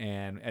tree.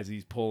 And as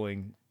he's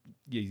pulling,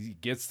 he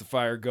gets the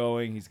fire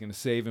going. He's going to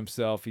save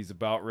himself. He's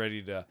about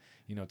ready to,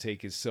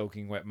 take his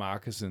soaking wet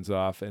moccasins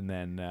off. And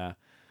then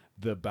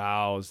the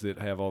boughs that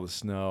have all the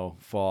snow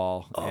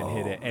fall and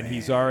hit it. And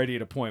he's already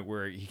at a point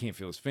where he can't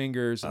feel his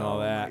fingers and all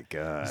that. Oh, my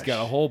gosh. He's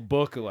got a whole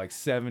book of like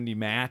 70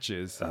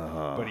 matches,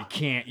 but he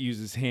can't use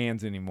his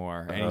hands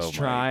anymore. And he's Oh, my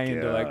trying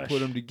to like gosh. put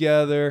them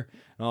together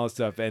and all this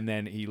stuff. And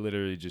then he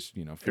literally just,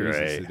 freezes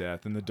Right. to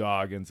death. And the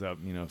dog ends up,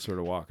 sort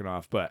of walking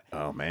off. But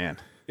Oh, man.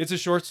 it's a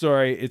short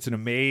story. It's an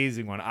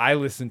amazing one. I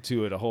listened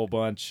to it a whole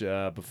bunch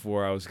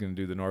before I was going to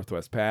do the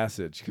Northwest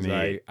Passage because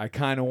Neat. I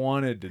kind of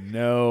wanted to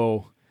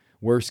know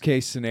worst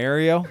case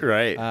scenario.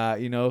 Right.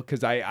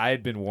 Because I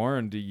had been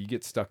warned, you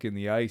get stuck in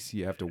the ice,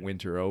 you have to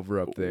winter over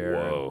up there.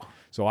 Whoa.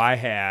 So I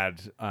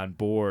had on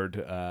board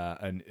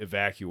an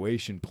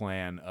evacuation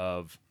plan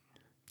of,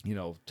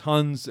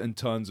 tons and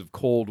tons of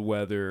cold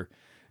weather.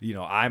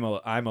 I'm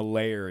a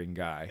layering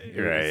guy.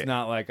 Right. It's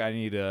not like I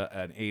need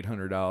an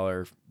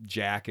 $800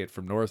 jacket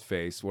from North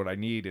Face. What I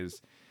need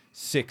is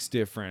 6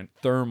 different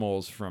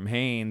thermals from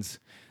Hanes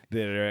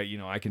that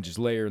are, I can just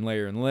layer and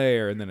layer and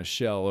layer, and then a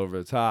shell over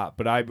the top.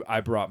 But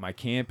I brought my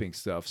camping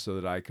stuff so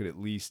that I could at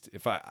least,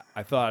 if I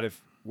thought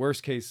if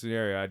worst case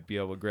scenario, I'd be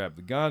able to grab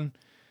the gun,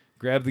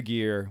 grab the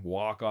gear,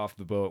 walk off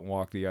the boat, and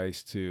walk the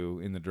ice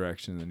in the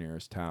direction of the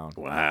nearest town.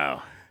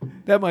 Wow.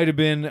 That might have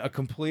been a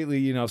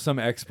completely, some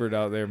expert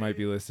out there might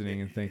be listening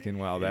and thinking,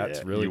 wow, that's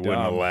Yeah, really you dumb.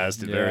 wouldn't have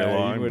lasted very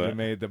long, You wouldn't but- have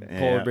made the yeah.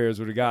 polar bears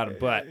would have got him.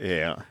 But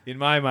Yeah. in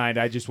my mind,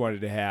 I just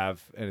wanted to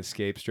have an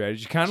escape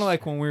strategy, kind of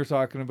like when we were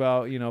talking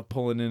about,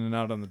 pulling in and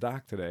out on the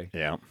dock today.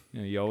 Yeah.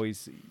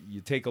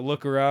 You take a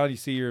look around, you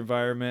see your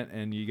environment,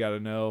 and you got to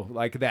know,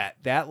 like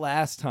that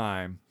last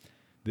time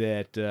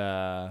that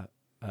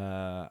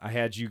I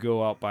had you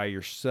go out by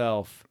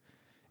yourself,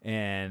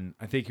 and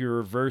I think you were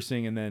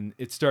reversing, and then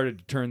it started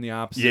to turn the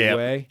opposite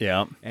way.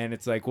 Yeah. And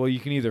it's like, well, you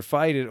can either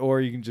fight it or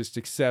you can just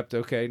accept,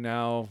 okay,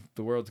 now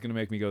the world's going to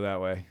make me go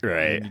that way.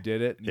 Right. And you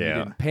did it. And Yeah.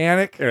 You didn't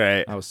panic.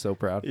 Right. I was so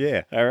proud.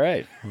 Yeah. All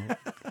right.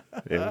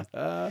 It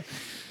was-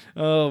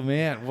 Oh,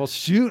 man. Well,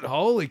 shoot.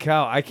 Holy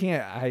cow.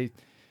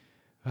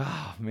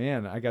 Oh,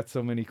 man. I got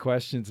so many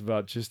questions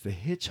about just the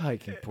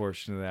hitchhiking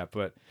portion of that,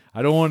 but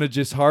I don't want to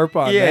just harp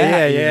on that.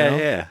 yeah. you Yeah. know?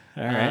 Yeah.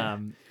 All right.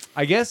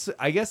 I guess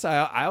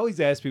I always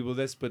ask people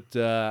this, but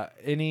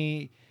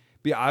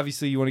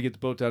obviously you want to get the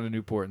boat down to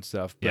Newport and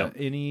stuff, but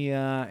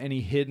Yep.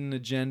 any hidden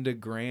agenda,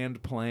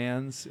 grand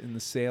plans in the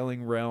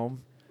sailing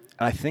realm?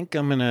 I think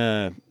I'm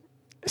gonna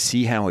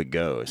see how it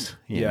goes.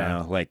 You Yeah.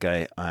 know, like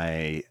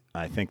I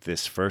think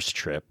this first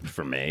trip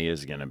for me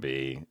is gonna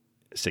be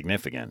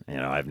significant.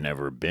 I've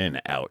never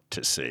been out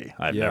to sea.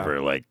 I've Yeah.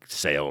 never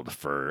sailed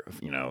for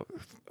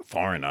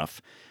far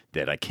enough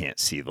that I can't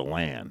see the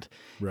land.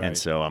 Right. And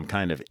so I'm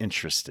kind of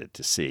interested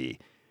to see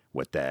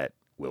what that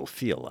will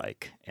feel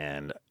like.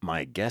 And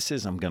my guess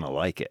is I'm gonna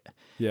like it.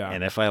 Yeah.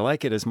 And if I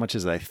like it as much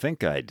as I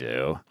think I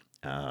do,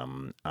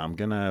 I'm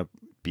going to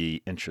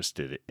be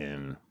interested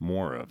in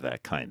more of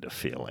that kind of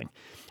feeling.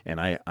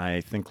 And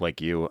I think like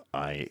you,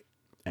 I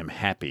am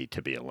happy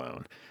to be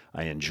alone.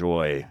 I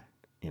enjoy,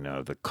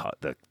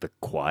 the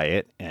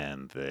quiet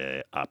and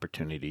the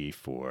opportunity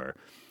for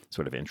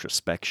sort of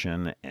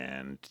introspection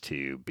and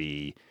to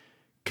be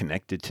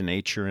connected to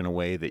nature in a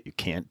way that you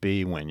can't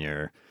be when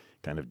you're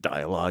kind of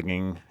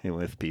dialoguing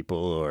with people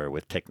or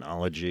with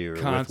technology or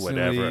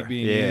Constantly with whatever.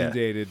 being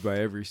inundated by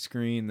every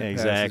screen that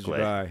Exactly.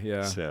 passes by.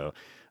 Yeah. So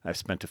I've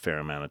spent a fair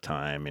amount of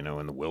time, in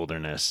the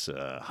wilderness,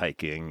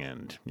 hiking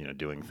and,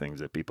 doing things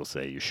that people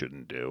say you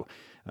shouldn't do.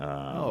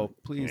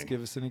 Please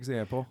give us an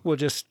example. Well,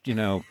 just,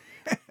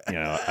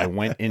 I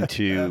went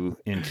into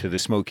the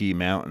Smoky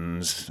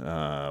Mountains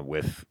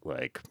with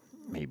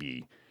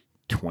maybe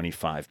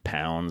 25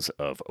 pounds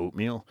of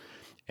oatmeal.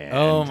 And,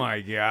 Oh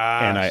my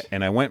gosh.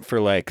 And I went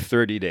for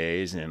 30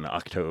 days in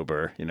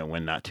October,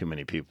 when not too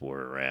many people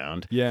were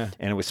around. Yeah.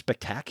 And it was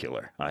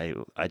spectacular.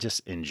 I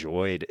just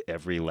enjoyed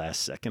every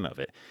last second of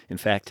it. In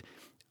fact,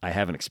 I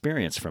have an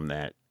experience from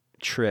that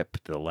trip.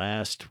 The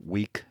last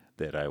week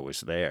that I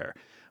was there,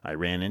 I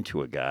ran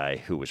into a guy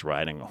who was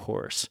riding a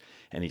horse,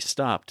 and he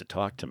stopped to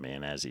talk to me.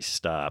 And as he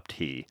stopped,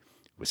 he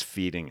was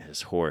feeding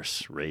his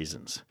horse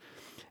raisins.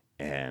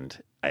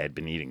 And I had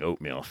been eating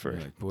oatmeal for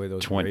You're like, boy,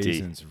 those 20.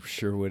 raisins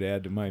sure would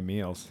add to my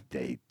meals.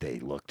 They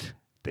looked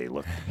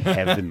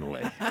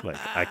heavenly.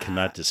 I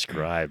cannot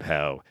describe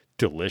how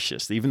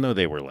delicious, even though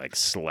they were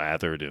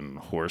slathered in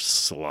horse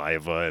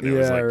saliva and it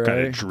was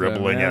kind of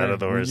dribbling out of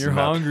the When horse's you're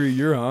mouth. hungry,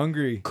 you're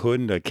hungry.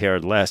 Couldn't have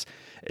cared less.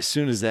 As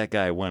soon as that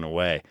guy went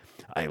away,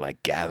 I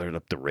gathered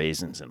up the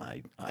raisins and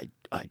I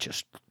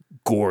just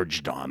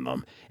gorged on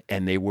them.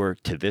 And they were,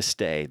 to this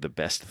day, the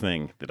best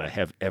thing that I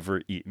have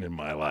ever eaten in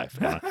my life.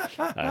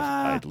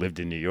 I've lived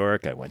in New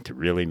York. I went to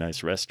really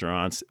nice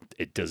restaurants.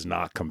 It does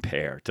not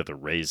compare to the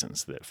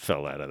raisins that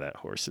fell out of that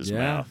horse's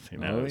mouth.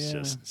 It's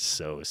just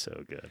so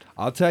good.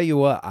 I'll tell you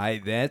what,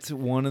 that's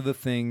one of the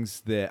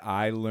things that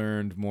I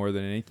learned more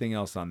than anything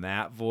else on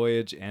that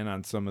voyage and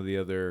on some of the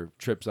other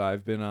trips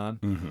I've been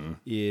on,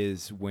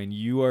 is when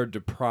you are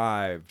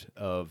deprived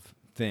of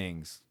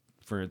things,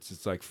 for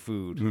instance, like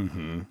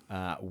food,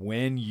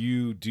 when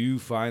you do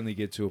finally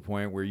get to a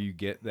point where you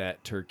get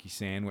that turkey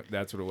sandwich,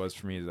 that's what it was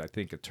for me, is I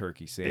think a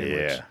turkey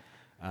sandwich.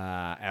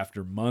 Yeah.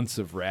 After months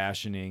of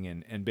rationing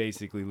and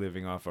basically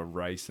living off of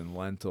rice and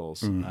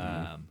lentils,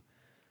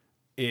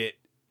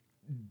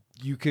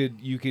 you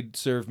could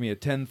serve me a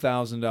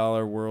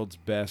 $10,000 world's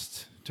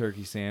best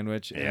turkey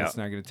sandwich, and it's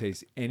not going to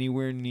taste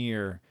anywhere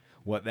near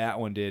what that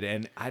one did.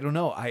 And I don't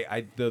know,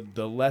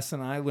 the lesson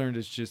I learned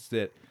is just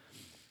that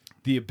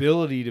the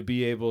ability to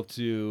be able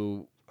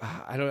to,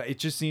 it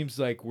just seems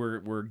like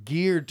we're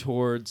geared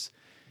towards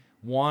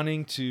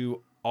wanting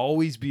to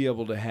always be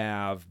able to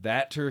have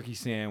that turkey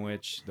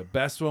sandwich, the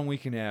best one we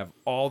can have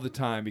all the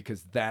time,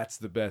 because that's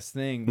the best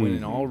thing, when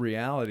in all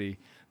reality,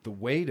 the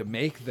way to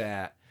make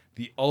that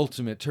the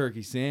ultimate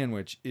turkey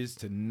sandwich is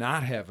to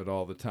not have it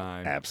all the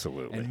time.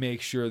 Absolutely. And make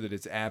sure that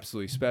it's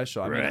absolutely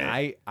special. I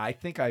mean, I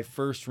think I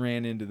first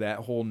ran into that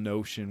whole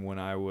notion when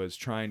I was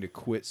trying to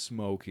quit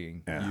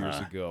smoking years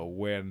ago,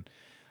 when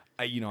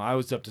I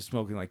was up to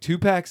smoking like 2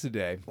 packs a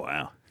day.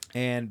 Wow.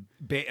 And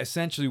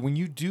essentially, when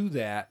you do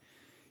that,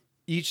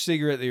 each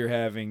cigarette that you're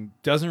having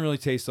doesn't really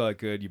taste all that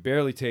good. You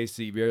barely taste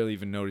it. You barely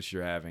even notice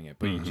you're having it.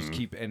 But you just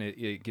keep, and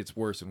it gets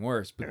worse and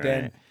worse. But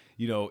then,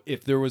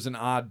 if there was an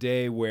odd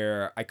day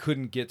where I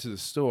couldn't get to the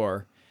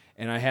store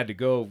and I had to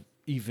go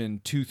even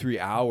 2-3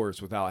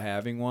 hours without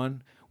having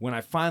one, when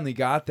I finally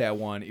got that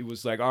one, it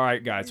was like, all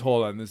right, guys,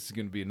 hold on. This is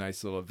going to be a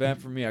nice little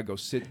event for me. I go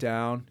sit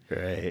down.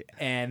 Right.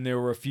 And there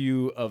were a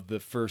few of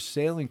the first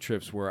sailing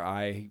trips where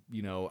I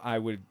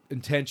would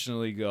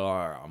intentionally go,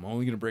 all right, I'm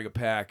only going to bring a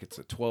pack. It's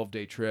a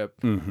 12-day trip.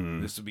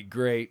 This will be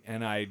great.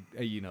 And I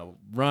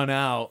run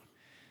out,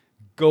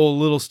 go a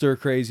little stir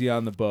crazy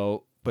on the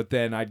boat. But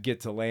then I'd get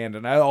to land,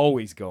 and I'd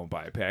always go and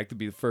buy a pack. That'd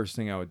be the first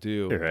thing I would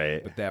do.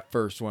 Right. But that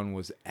first one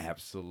was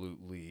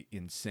absolutely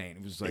insane.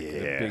 It was like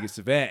the biggest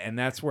event. And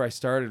that's where I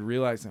started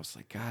realizing, I was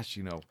like, gosh,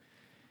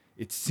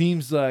 it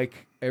seems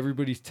like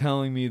everybody's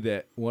telling me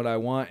that what I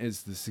want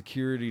is the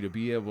security to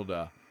be able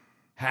to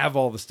have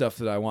all the stuff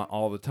that I want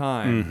all the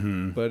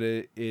time. But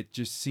it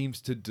just seems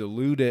to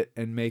dilute it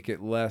and make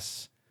it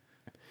less,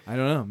 I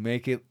don't know,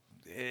 make it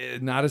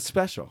not as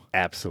special.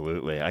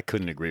 Absolutely. I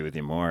couldn't agree with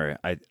you more.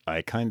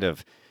 I kind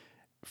of,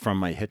 from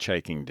my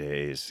hitchhiking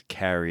days,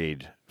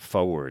 carried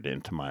forward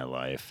into my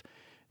life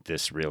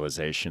this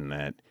realization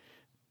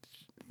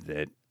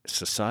that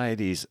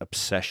society's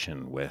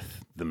obsession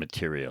with the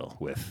material,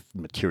 with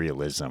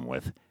materialism,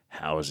 with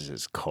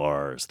houses,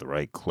 cars, the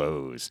right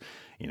clothes,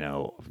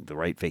 the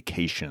right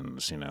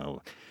vacations,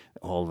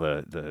 all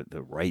the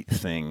right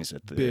things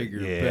at the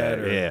bigger,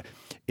 better.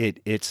 Yeah.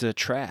 It's a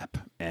trap.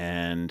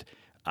 And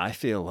I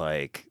feel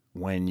like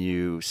when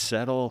you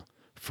settle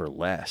for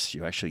less,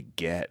 you actually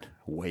get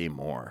way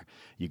more.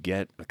 You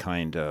get a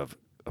kind of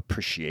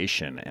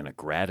appreciation and a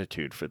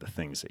gratitude for the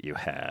things that you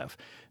have,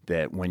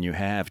 that when you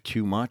have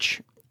too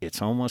much,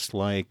 it's almost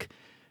like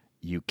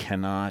you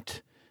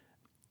cannot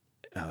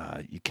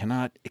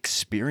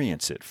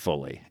experience it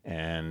fully,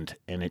 and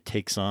it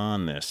takes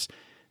on this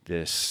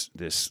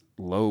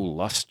low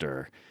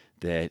luster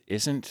that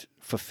isn't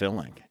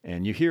fulfilling.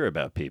 And you hear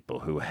about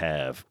people who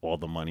have all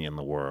the money in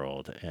the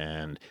world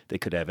and they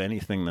could have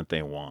anything that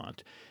they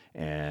want,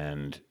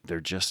 and they're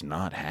just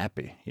not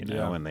happy,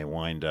 and they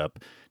wind up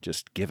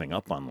just giving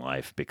up on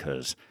life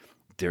because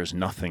there's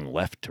nothing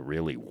left to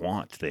really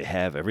want. They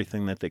have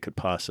everything that they could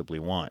possibly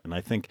want. And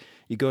I think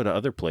you go to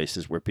other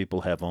places where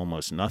people have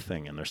almost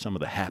nothing, and they're some of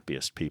the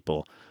happiest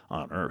people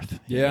on earth.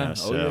 Yeah.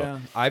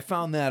 I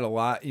found that a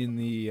lot in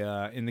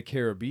the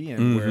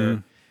Caribbean,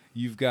 where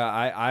you've got,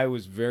 I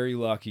was very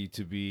lucky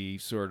to be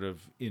sort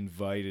of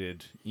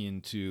invited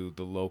into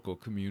the local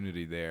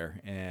community there,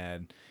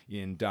 and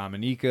in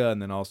Dominica,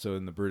 and then also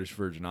in the British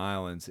Virgin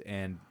Islands.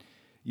 And,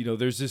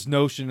 there's this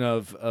notion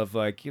of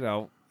like,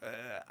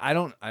 I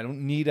don't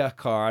need a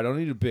car. I don't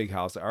need a big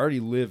house. I already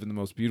live in the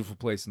most beautiful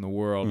place in the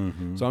world.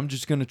 So I'm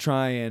just going to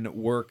try and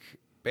work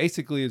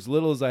basically as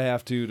little as I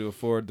have to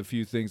afford the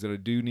few things that I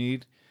do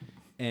need.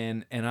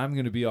 And I'm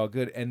going to be all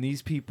good. And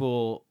these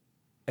people,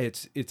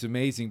 it's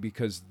amazing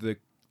because the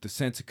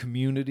sense of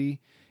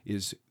community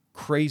is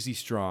crazy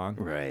strong.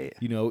 Right.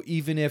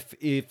 Even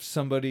if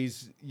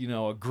somebody's,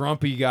 a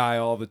grumpy guy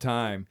all the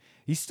time,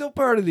 he's still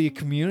part of the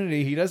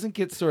community. He doesn't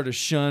get sort of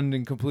shunned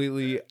and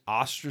completely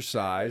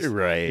ostracized.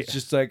 Right. It's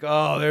just like,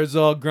 oh, there's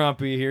all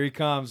grumpy. Here he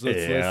comes. Let's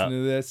listen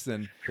to this.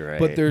 And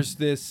But there's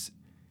this,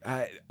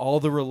 all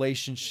the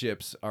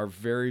relationships are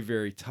very,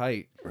 very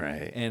tight.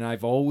 Right. And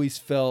I've always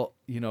felt,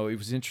 it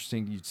was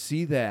interesting. You'd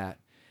see that.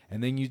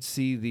 And then you'd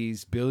see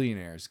these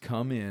billionaires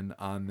come in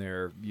on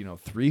their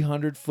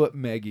 300-foot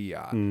mega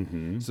yacht.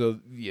 So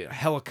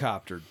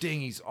helicopter,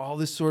 dinghies, all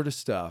this sort of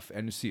stuff,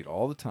 and you see it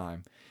all the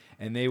time.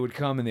 And they would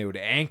come and they would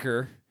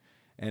anchor,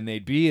 and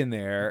they'd be in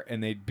there,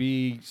 and they'd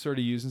be sort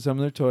of using some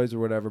of their toys or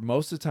whatever.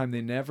 Most of the time,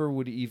 they never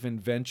would even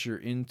venture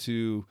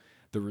into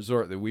the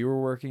resort that we were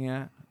working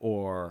at,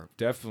 or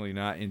definitely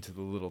not into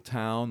the little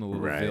town, the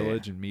little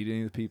village, and meet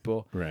any of the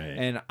people. Right.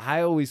 And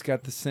I always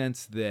got the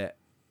sense that,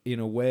 in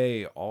a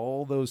way,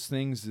 all those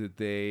things that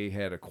they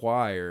had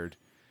acquired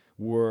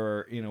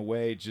were, in a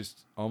way,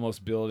 just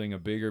almost building a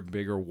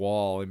bigger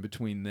wall in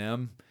between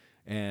them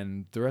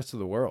and the rest of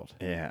the world.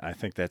 Yeah, I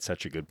think that's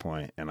such a good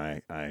point, and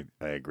I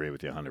agree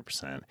with you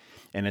 100%.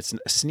 And it's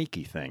a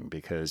sneaky thing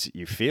because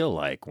you feel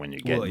like when you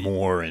get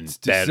more and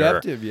better,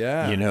 deceptive,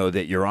 yeah.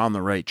 that you're on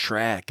the right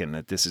track and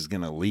that this is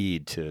going to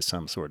lead to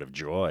some sort of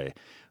joy.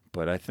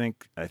 But I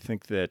think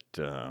that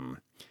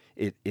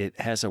it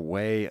has a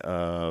way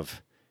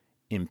of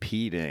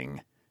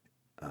impeding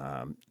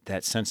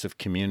that sense of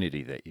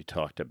community that you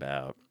talked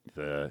about,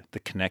 the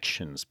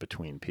connections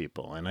between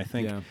people. And I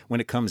think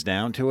when it comes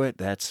down to it,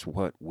 that's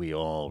what we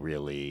all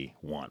really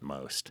want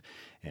most.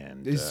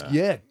 And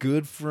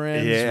good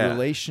friends,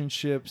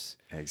 relationships.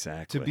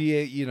 Exactly. To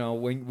be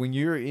when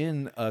you're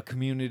in a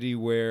community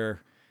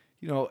where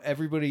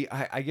everybody,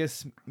 I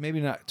guess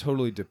maybe not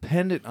totally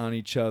dependent on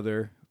each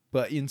other,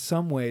 but in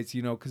some ways,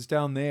 because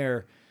down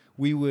there,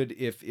 we would,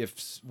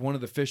 if one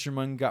of the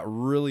fishermen got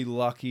really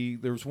lucky,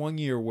 there was one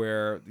year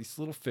where these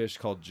little fish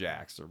called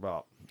jacks, they're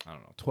about,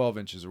 12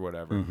 inches or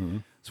whatever.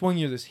 It's one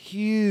year this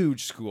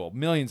huge school,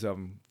 millions of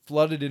them,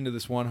 flooded into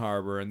this one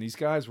harbor, and these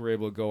guys were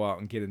able to go out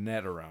and get a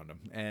net around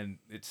them. And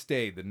it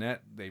stayed. The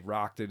net, they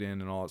rocked it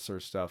in and all that sort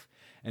of stuff.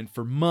 And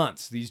for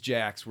months, these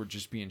jacks were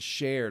just being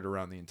shared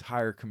around the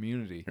entire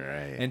community.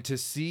 Right. And to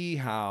see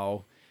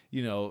how...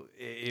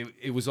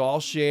 it was all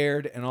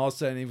shared, and all of a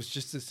sudden it was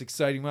just this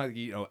exciting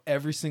moment.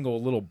 Every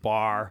single little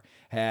bar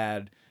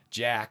had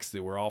jacks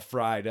that were all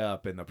fried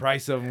up, and the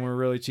price of them were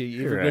really cheap.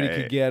 Everybody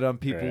could get them.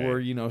 People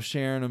were,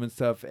 sharing them and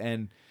stuff.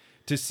 And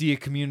to see a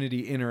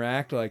community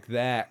interact like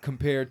that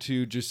compared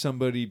to just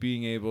somebody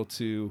being able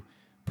to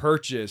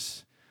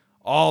purchase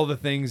all the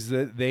things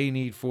that they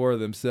need for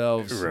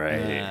themselves.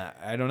 Right.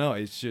 I don't know.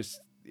 It's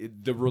just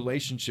the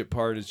relationship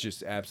part is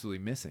just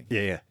absolutely missing.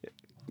 Yeah.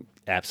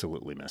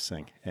 Absolutely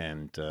missing,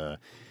 and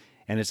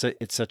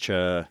it's such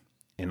an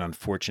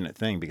unfortunate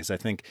thing because I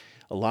think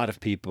a lot of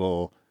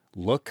people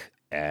look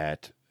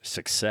at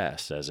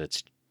success as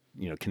it's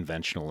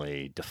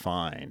conventionally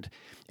defined,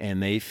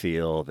 and they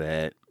feel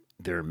that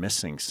they're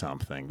missing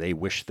something. They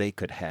wish they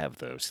could have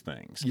those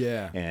things.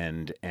 Yeah.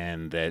 And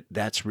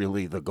that's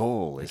really the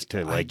goal is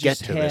to get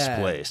to this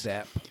place.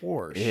 That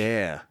Porsche.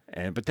 Yeah.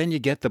 But then you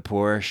get the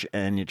Porsche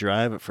and you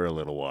drive it for a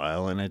little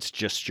while and it's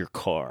just your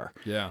car.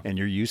 Yeah. And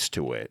you're used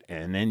to it.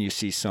 And then you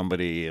see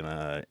somebody in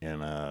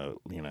a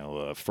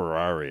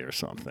Ferrari or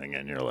something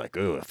and you're like,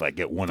 "Oh, if I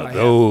get one of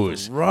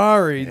those."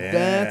 Ferrari,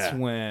 that's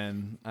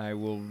when I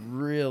will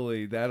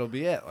really, that'll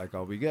be it. Like,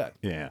 I'll be good.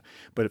 Yeah.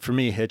 But for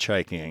me,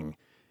 hitchhiking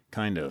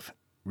kind of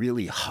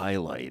really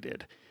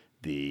highlighted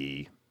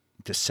the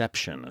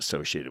deception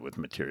associated with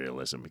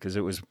materialism because it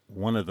was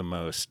one of the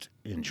most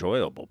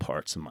enjoyable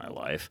parts of my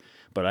life.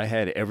 But I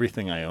had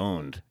everything I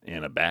owned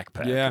in a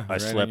backpack. Yeah, I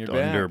right slept in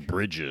your under back.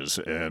 bridges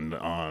and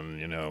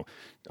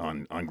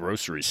on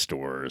grocery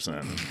stores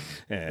and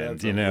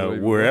That's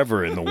unbelievable.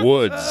 wherever in the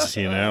woods,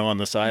 on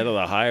the side of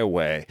the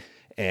highway.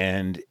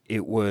 And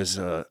it was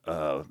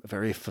a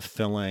very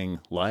fulfilling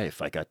life.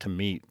 I got to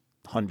meet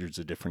hundreds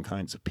of different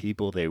kinds of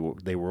people. They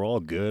were all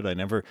good. I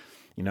never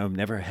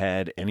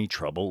had any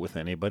trouble with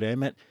anybody. I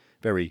met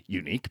very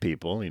unique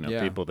people,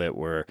 people that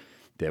were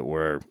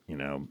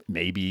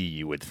maybe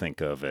you would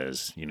think of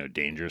as,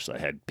 dangerous. I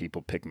had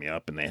people pick me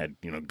up and they had,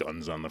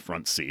 guns on the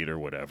front seat or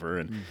whatever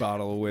and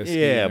bottle of whiskey.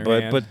 yeah, in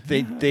their hand. but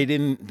they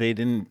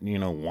didn't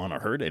want to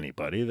hurt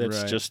anybody.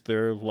 That's Right. just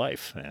their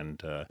life.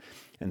 And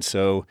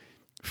so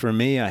for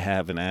me, I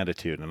have an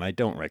attitude and I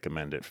don't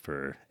recommend it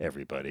for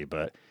everybody,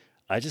 but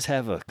I just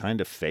have a kind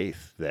of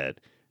faith that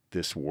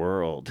this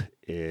world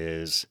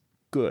is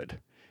good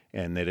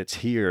and that it's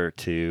here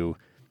to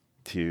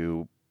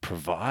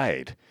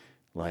provide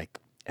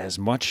like as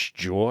much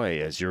joy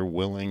as you're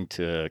willing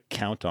to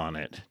count on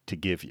it to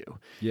give you.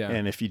 Yeah.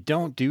 And if you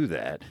don't do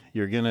that,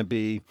 you're going to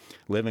be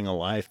living a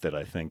life that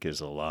I think is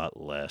a lot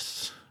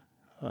less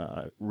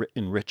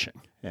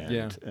enriching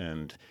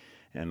and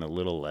a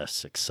little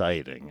less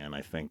exciting. And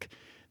I think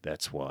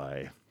that's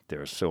why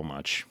there's so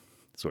much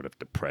sort of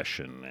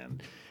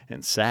depression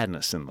and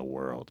sadness in the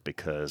world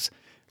because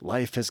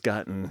life has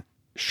gotten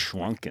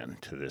shrunken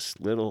to this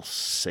little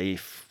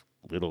safe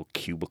little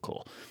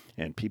cubicle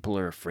and people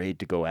are afraid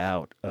to go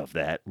out of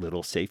that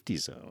little safety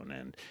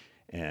zone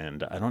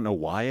and I don't know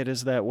why it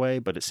is that way,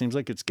 but it seems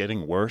like it's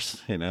getting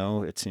worse.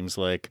 It seems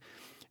like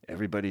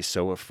everybody's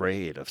so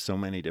afraid of so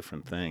many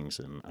different things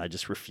and I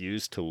just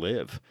refuse to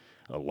live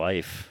a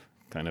life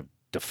kind of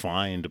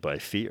defined by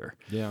fear.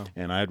 Yeah.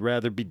 And I'd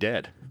rather be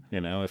dead.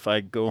 If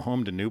I go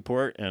home to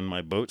Newport and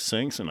my boat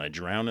sinks and I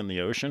drown in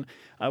the ocean,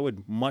 I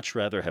would much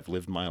rather have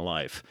lived my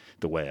life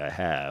the way I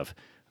have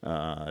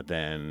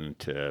than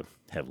to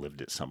have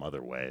lived it some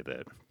other way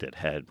that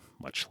had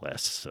much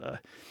less,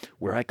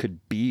 where I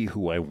could be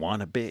who I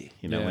want to be,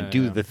 and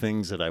do the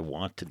things that I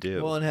want to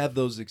do. Well, and have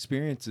those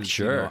experiences.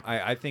 Sure.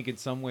 I think in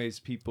some ways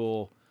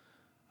people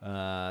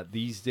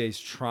these days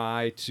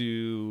try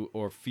to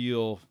or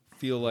feel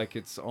like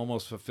it's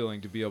almost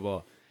fulfilling to be able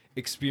to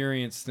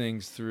experience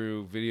things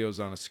through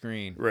videos on a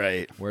screen.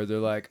 Right. Where they're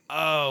like,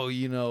 oh,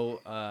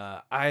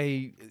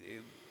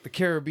 the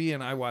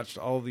Caribbean, I watched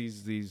all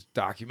these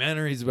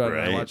documentaries about it.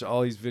 Right. I watched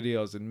all these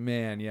videos, and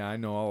man, yeah, I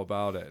know all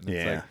about it. And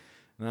it's Yeah. like,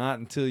 not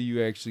until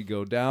you actually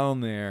go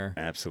down there,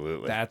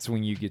 Absolutely. that's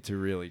when you get to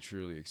really,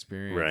 truly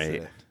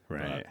experience it.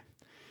 Right.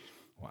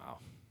 But, wow.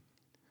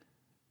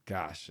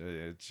 Gosh,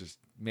 it's just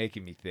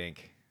making me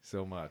think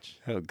so much.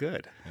 Oh,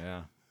 good.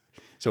 Yeah.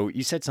 So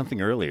you said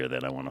something earlier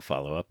that I want to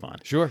follow up on.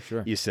 Sure.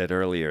 You said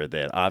earlier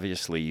that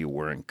obviously you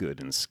weren't good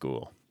in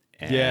school.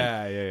 And,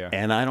 Yeah.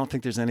 And I don't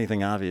think there's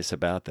anything obvious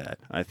about that.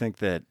 I think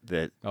that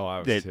Oh, I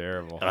was that-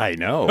 terrible. I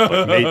know,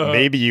 but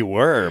maybe you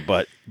were,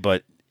 but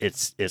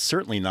it's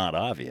certainly not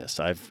obvious.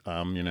 I've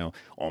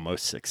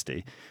almost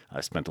 60.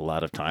 I've spent a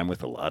lot of time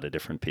with a lot of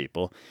different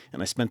people,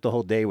 and I spent the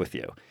whole day with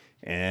you.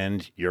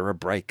 And you're a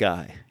bright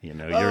guy.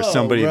 You're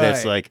somebody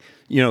that's right.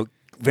 like,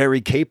 very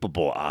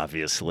capable.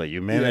 Obviously,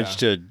 you managed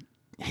to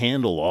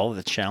handle all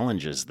the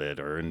challenges that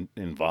are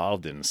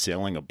involved in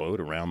sailing a boat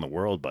around the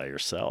world by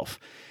yourself.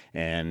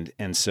 And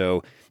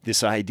so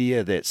this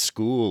idea that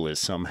school is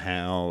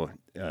somehow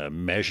a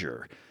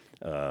measure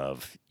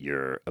of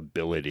your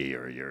ability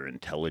or your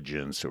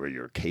intelligence or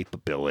your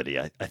capability,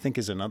 I think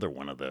is another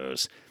one of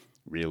those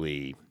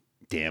really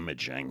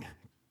damaging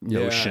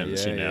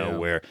notions,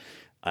 where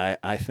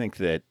I think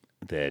that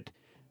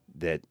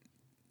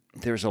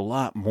there's a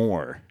lot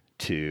more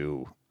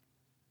to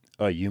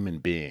a human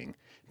being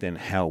than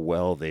how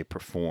well they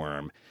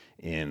perform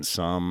in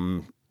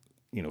some,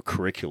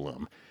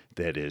 curriculum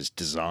that is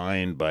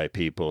designed by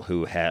people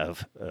who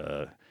have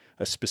a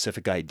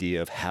specific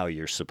idea of how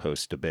you're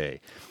supposed to be.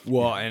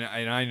 Well, and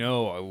I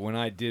know when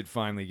I did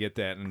finally get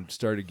that and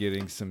started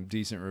getting some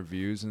decent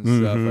reviews and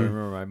stuff, I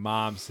remember my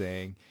mom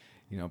saying,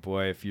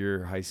 boy, if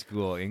your high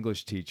school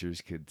English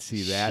teachers could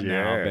see that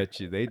now, I Sure. bet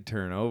you they'd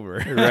turn over.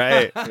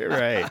 Right.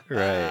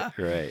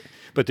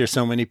 But there's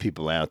so many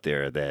people out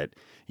there that,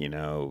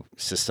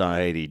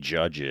 society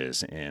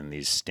judges in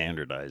these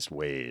standardized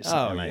ways.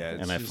 Oh, and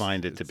yeah. I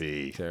find it to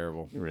be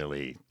terrible.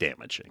 really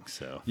damaging.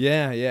 So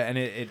Yeah, and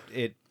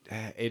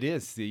it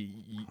is.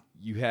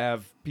 You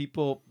have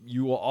people,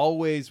 you will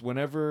always,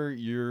 whenever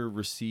you're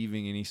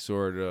receiving any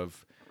sort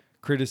of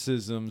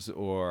criticisms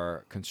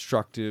or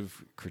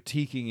constructive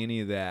critiquing any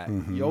of that,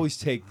 you always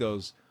take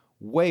those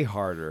way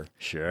harder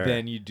Sure.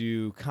 than you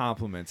do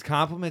compliments.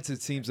 Compliments,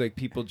 it seems like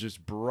people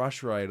just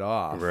brush right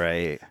off.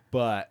 Right.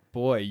 But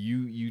boy,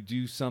 you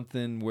do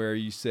something where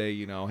you say,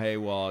 hey,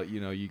 well,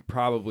 you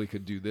probably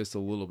could do this a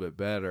little bit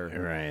better.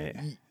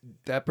 Right.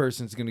 That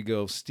person's going to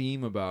go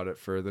steam about it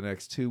for the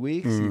next 2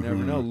 weeks. You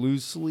never know,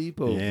 lose sleep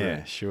over Yeah,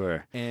 it.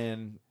 sure.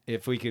 And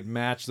if we could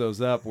match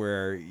those up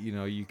where,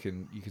 you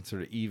can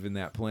sort of even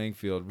that playing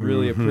field,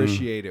 really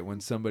appreciate it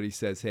when somebody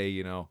says,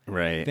 hey,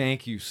 Right.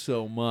 thank you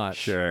so much.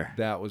 Sure.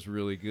 That was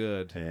really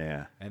good.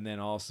 Yeah. And then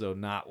also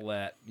not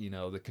let,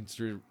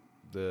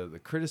 the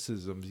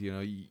criticisms,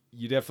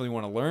 you definitely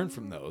want to learn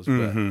from those,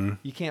 but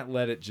you can't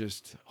let it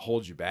just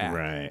hold you back.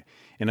 Right.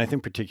 And I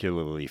think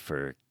particularly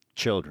for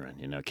children,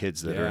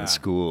 kids that are Yeah. in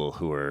school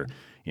who are,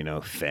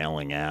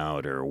 failing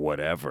out or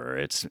whatever,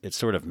 it's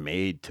sort of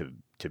made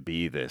to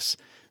be this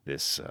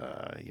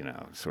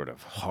sort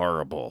of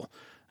horrible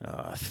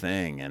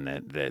thing, and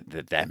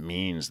that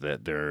means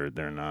that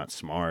they're not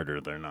smart or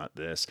they're not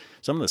this.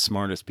 Some of the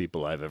smartest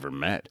people I've ever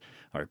met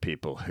are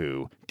people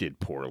who did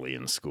poorly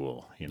in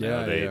school.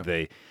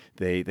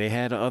 They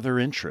had other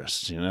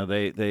interests.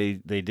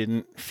 They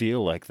didn't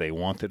feel like they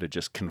wanted to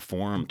just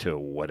conform to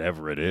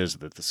whatever it is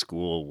that the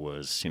school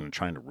was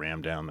trying to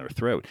ram down their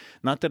throat.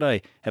 Not that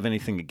I have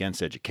anything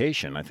against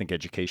education. I think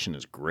education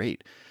is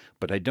great,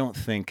 but I don't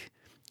think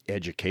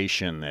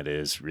education that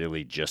is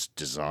really just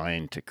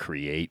designed to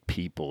create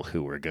people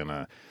who are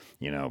gonna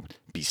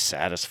be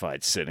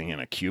satisfied sitting in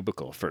a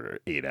cubicle for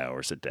 8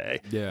 hours a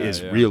day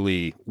is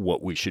really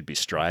what we should be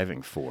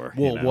striving for.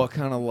 Well, what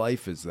kind of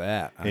life is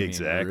that? I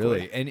Exactly.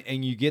 mean, really.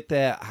 And you get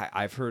that.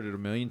 I've heard it a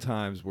million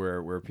times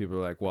where people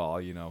are like,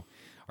 well,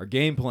 our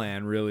game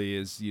plan really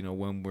is,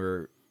 when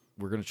we're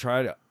going to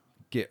try to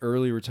get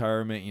early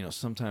retirement,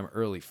 sometime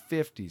early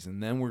 50s,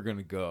 and then we're going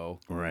to go.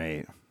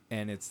 Right.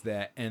 And it's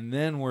that, and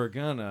then we're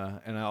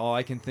gonna, and all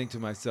I can think to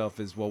myself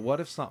is, well, what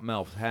if something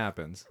else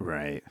happens?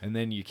 Right. And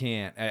then you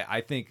can't.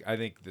 I think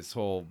this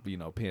whole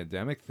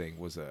pandemic thing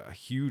was a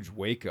huge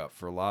wake up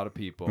for a lot of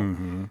people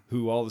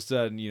who all of a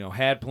sudden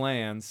had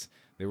plans.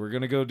 They were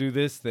gonna go do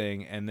this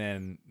thing, and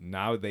then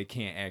now they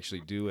can't actually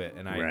do it.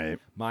 And Right.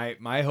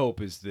 my hope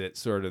is that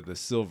sort of the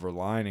silver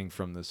lining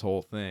from this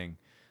whole thing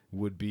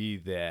would be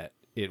that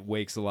it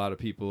wakes a lot of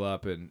people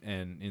up, and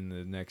in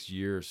the next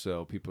year or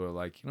so, people are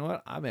like, you know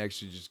what, I'm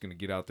actually just going to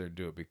get out there and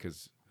do it,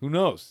 because who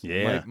knows?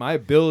 Yeah. My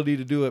ability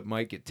to do it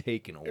might get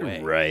taken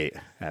away. Right.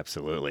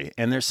 Absolutely.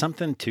 And there's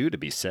something, too, to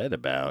be said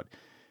about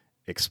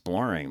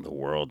exploring the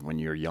world when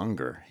you're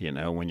younger,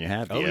 when you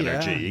have the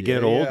energy. You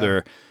get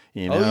older,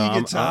 you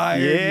get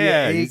tired.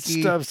 Yeah, you get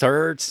achy. Stuff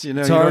hurts.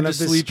 It's hard to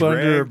sleep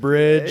under a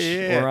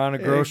bridge or on a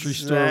grocery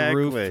store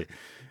roof.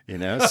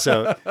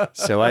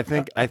 So I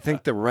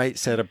think the right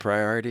set of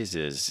priorities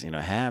is,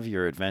 have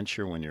your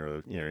adventure when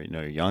you're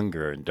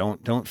younger, and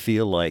don't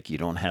feel like you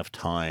don't have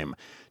time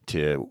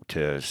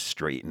to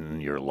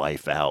straighten your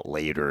life out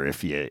later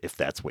if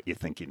that's what you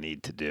think you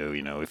need to do.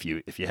 If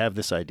you have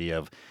this idea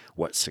of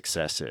what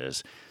success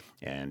is,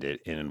 and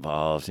it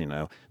involves,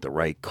 the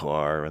right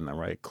car and the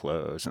right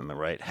clothes and the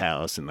right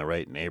house and the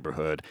right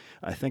neighborhood,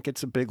 I think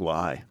it's a big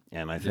lie.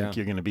 And I think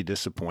you're going to be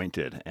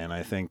disappointed. And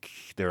I think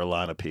there are a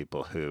lot of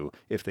people who,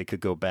 if they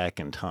could go back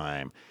in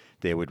time,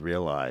 they would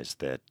realize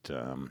that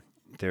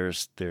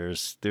there's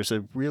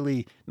a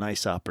really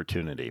nice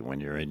opportunity when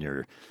you're in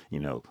your,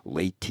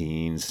 late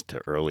teens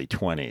to early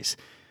 20s.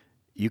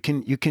 You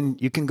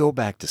can go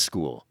back to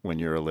school when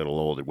you're a little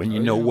older, when you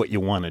know what you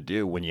want to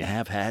do, when you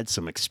have had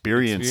some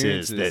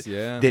experiences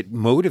that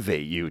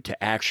motivate you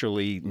to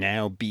actually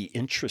now be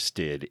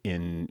interested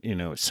in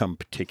some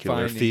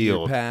particular finding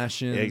field, your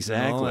passions,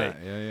 exactly. And all that.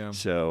 Yeah.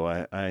 So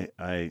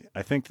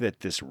I think that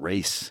this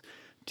race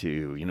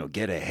to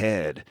get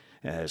ahead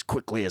as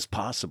quickly as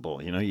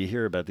possible. You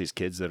hear about these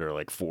kids that are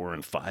like 4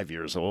 and 5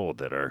 years old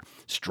that are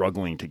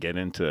struggling to get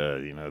into,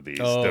 these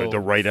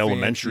the right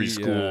elementary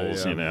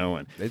schools,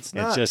 and it's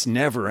just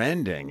never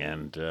ending.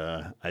 And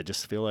I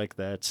just feel like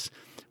that's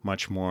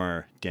much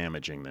more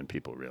damaging than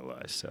people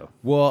realize. So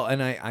well,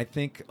 and I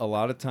think a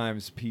lot of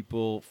times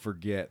people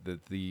forget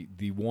that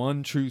the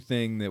one true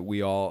thing that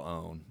we all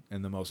own,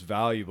 and the most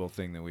valuable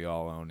thing that we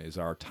all own, is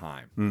our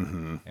time.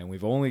 Mm-hmm. And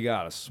we've only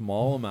got a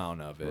small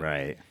amount of it.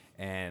 Right.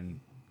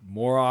 And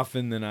more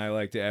often than I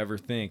like to ever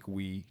think,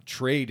 we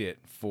trade it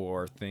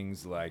for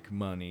things like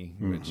money,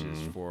 which is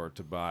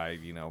to buy,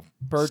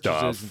 purchases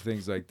Stuff. and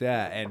things like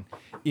that. And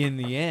in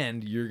the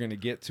end, you're going to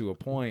get to a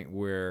point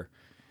where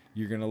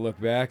you're going to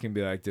look back and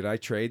be like, did I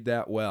trade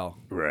that well?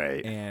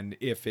 Right. And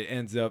if it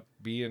ends up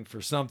being for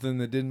something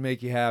that didn't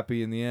make you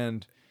happy in the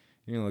end,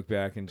 you're going to look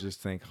back and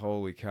just think,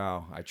 holy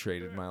cow, I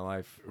traded my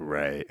life.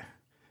 Right.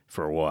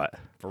 For what?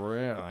 For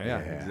real. Yeah,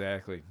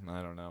 exactly.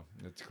 I don't know.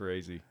 It's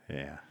crazy.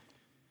 Yeah.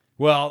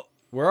 Well,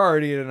 we're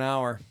already at an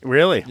hour.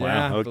 Really?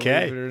 Yeah, Wow.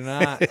 Okay. believe it or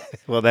not.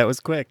 Well, that was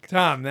quick.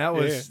 Tom, that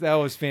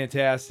was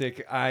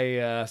fantastic.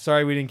 I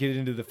sorry we didn't get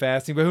into the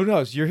fasting, but who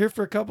knows? You're here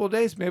for a couple of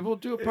days. Maybe we'll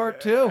do a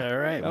part 2. All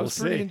right. That was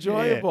see. pretty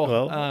enjoyable.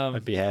 Yeah. Well,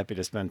 I'd be happy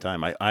to spend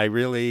time. I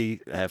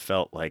really have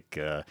felt like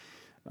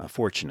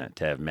fortunate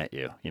to have met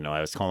you.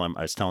 I was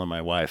telling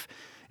my wife,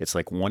 it's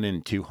like 1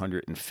 in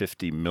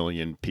 250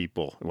 million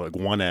people, like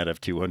 1 out of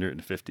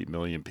 250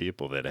 million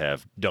people that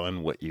have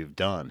done what you've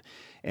done.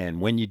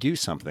 And when you do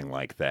something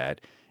like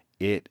that,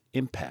 it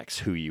impacts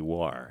who you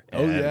are.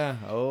 And,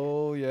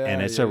 Oh yeah.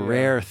 And it's a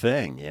rare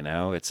thing,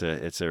 it's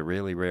a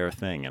really rare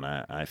thing. And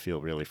I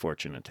feel really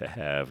fortunate to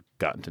have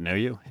gotten to know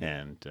you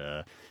and,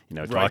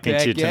 talking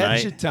to you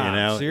tonight,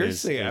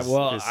 seriously. I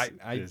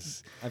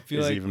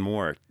feel like even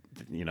more,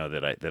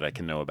 that I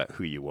can know about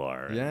who you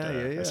are.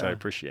 And, so I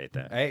appreciate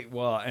that. Hey,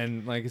 well,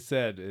 and like I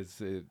said, it's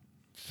the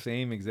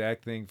same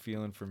exact thing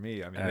feeling for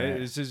me. I mean,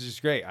 it's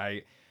just great.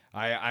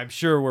 I'm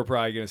sure we're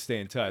probably going to stay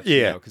in touch.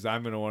 Yeah. Because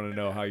I'm going to want to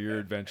know how your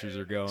adventures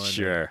are going.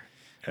 Sure.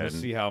 We'll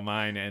see how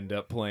mine end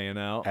up playing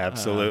out.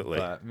 Absolutely.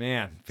 But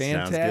man,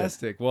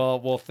 fantastic.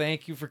 Well,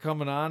 thank you for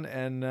coming on.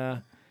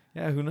 And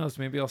who knows?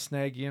 Maybe I'll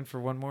snag you in for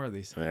one more of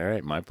these. All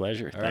right. My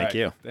pleasure. All Thank right.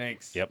 you.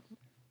 Thanks. Yep.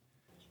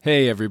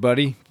 Hey,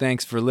 everybody.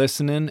 Thanks for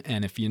listening.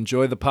 And if you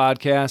enjoy the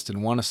podcast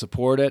and want to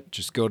support it,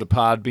 just go to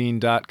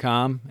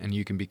podbean.com and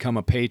you can become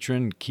a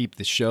patron and keep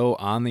the show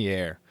on the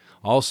air.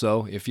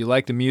 Also, if you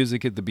like the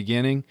music at the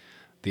beginning,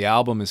 the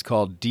album is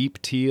called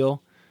Deep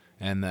Teal,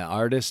 and the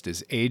artist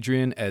is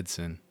Adrian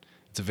Edson.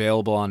 It's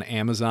available on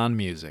Amazon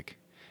Music.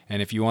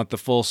 And if you want the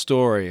full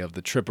story of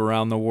the trip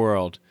around the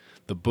world,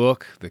 the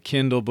book, the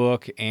Kindle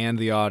book, and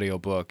the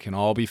audiobook can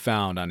all be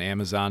found on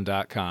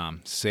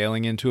Amazon.com,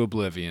 Sailing into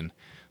Oblivion,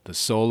 the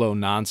solo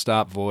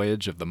nonstop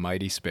voyage of the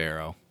Mighty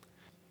Sparrow.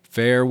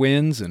 Fair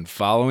winds and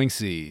following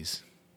seas.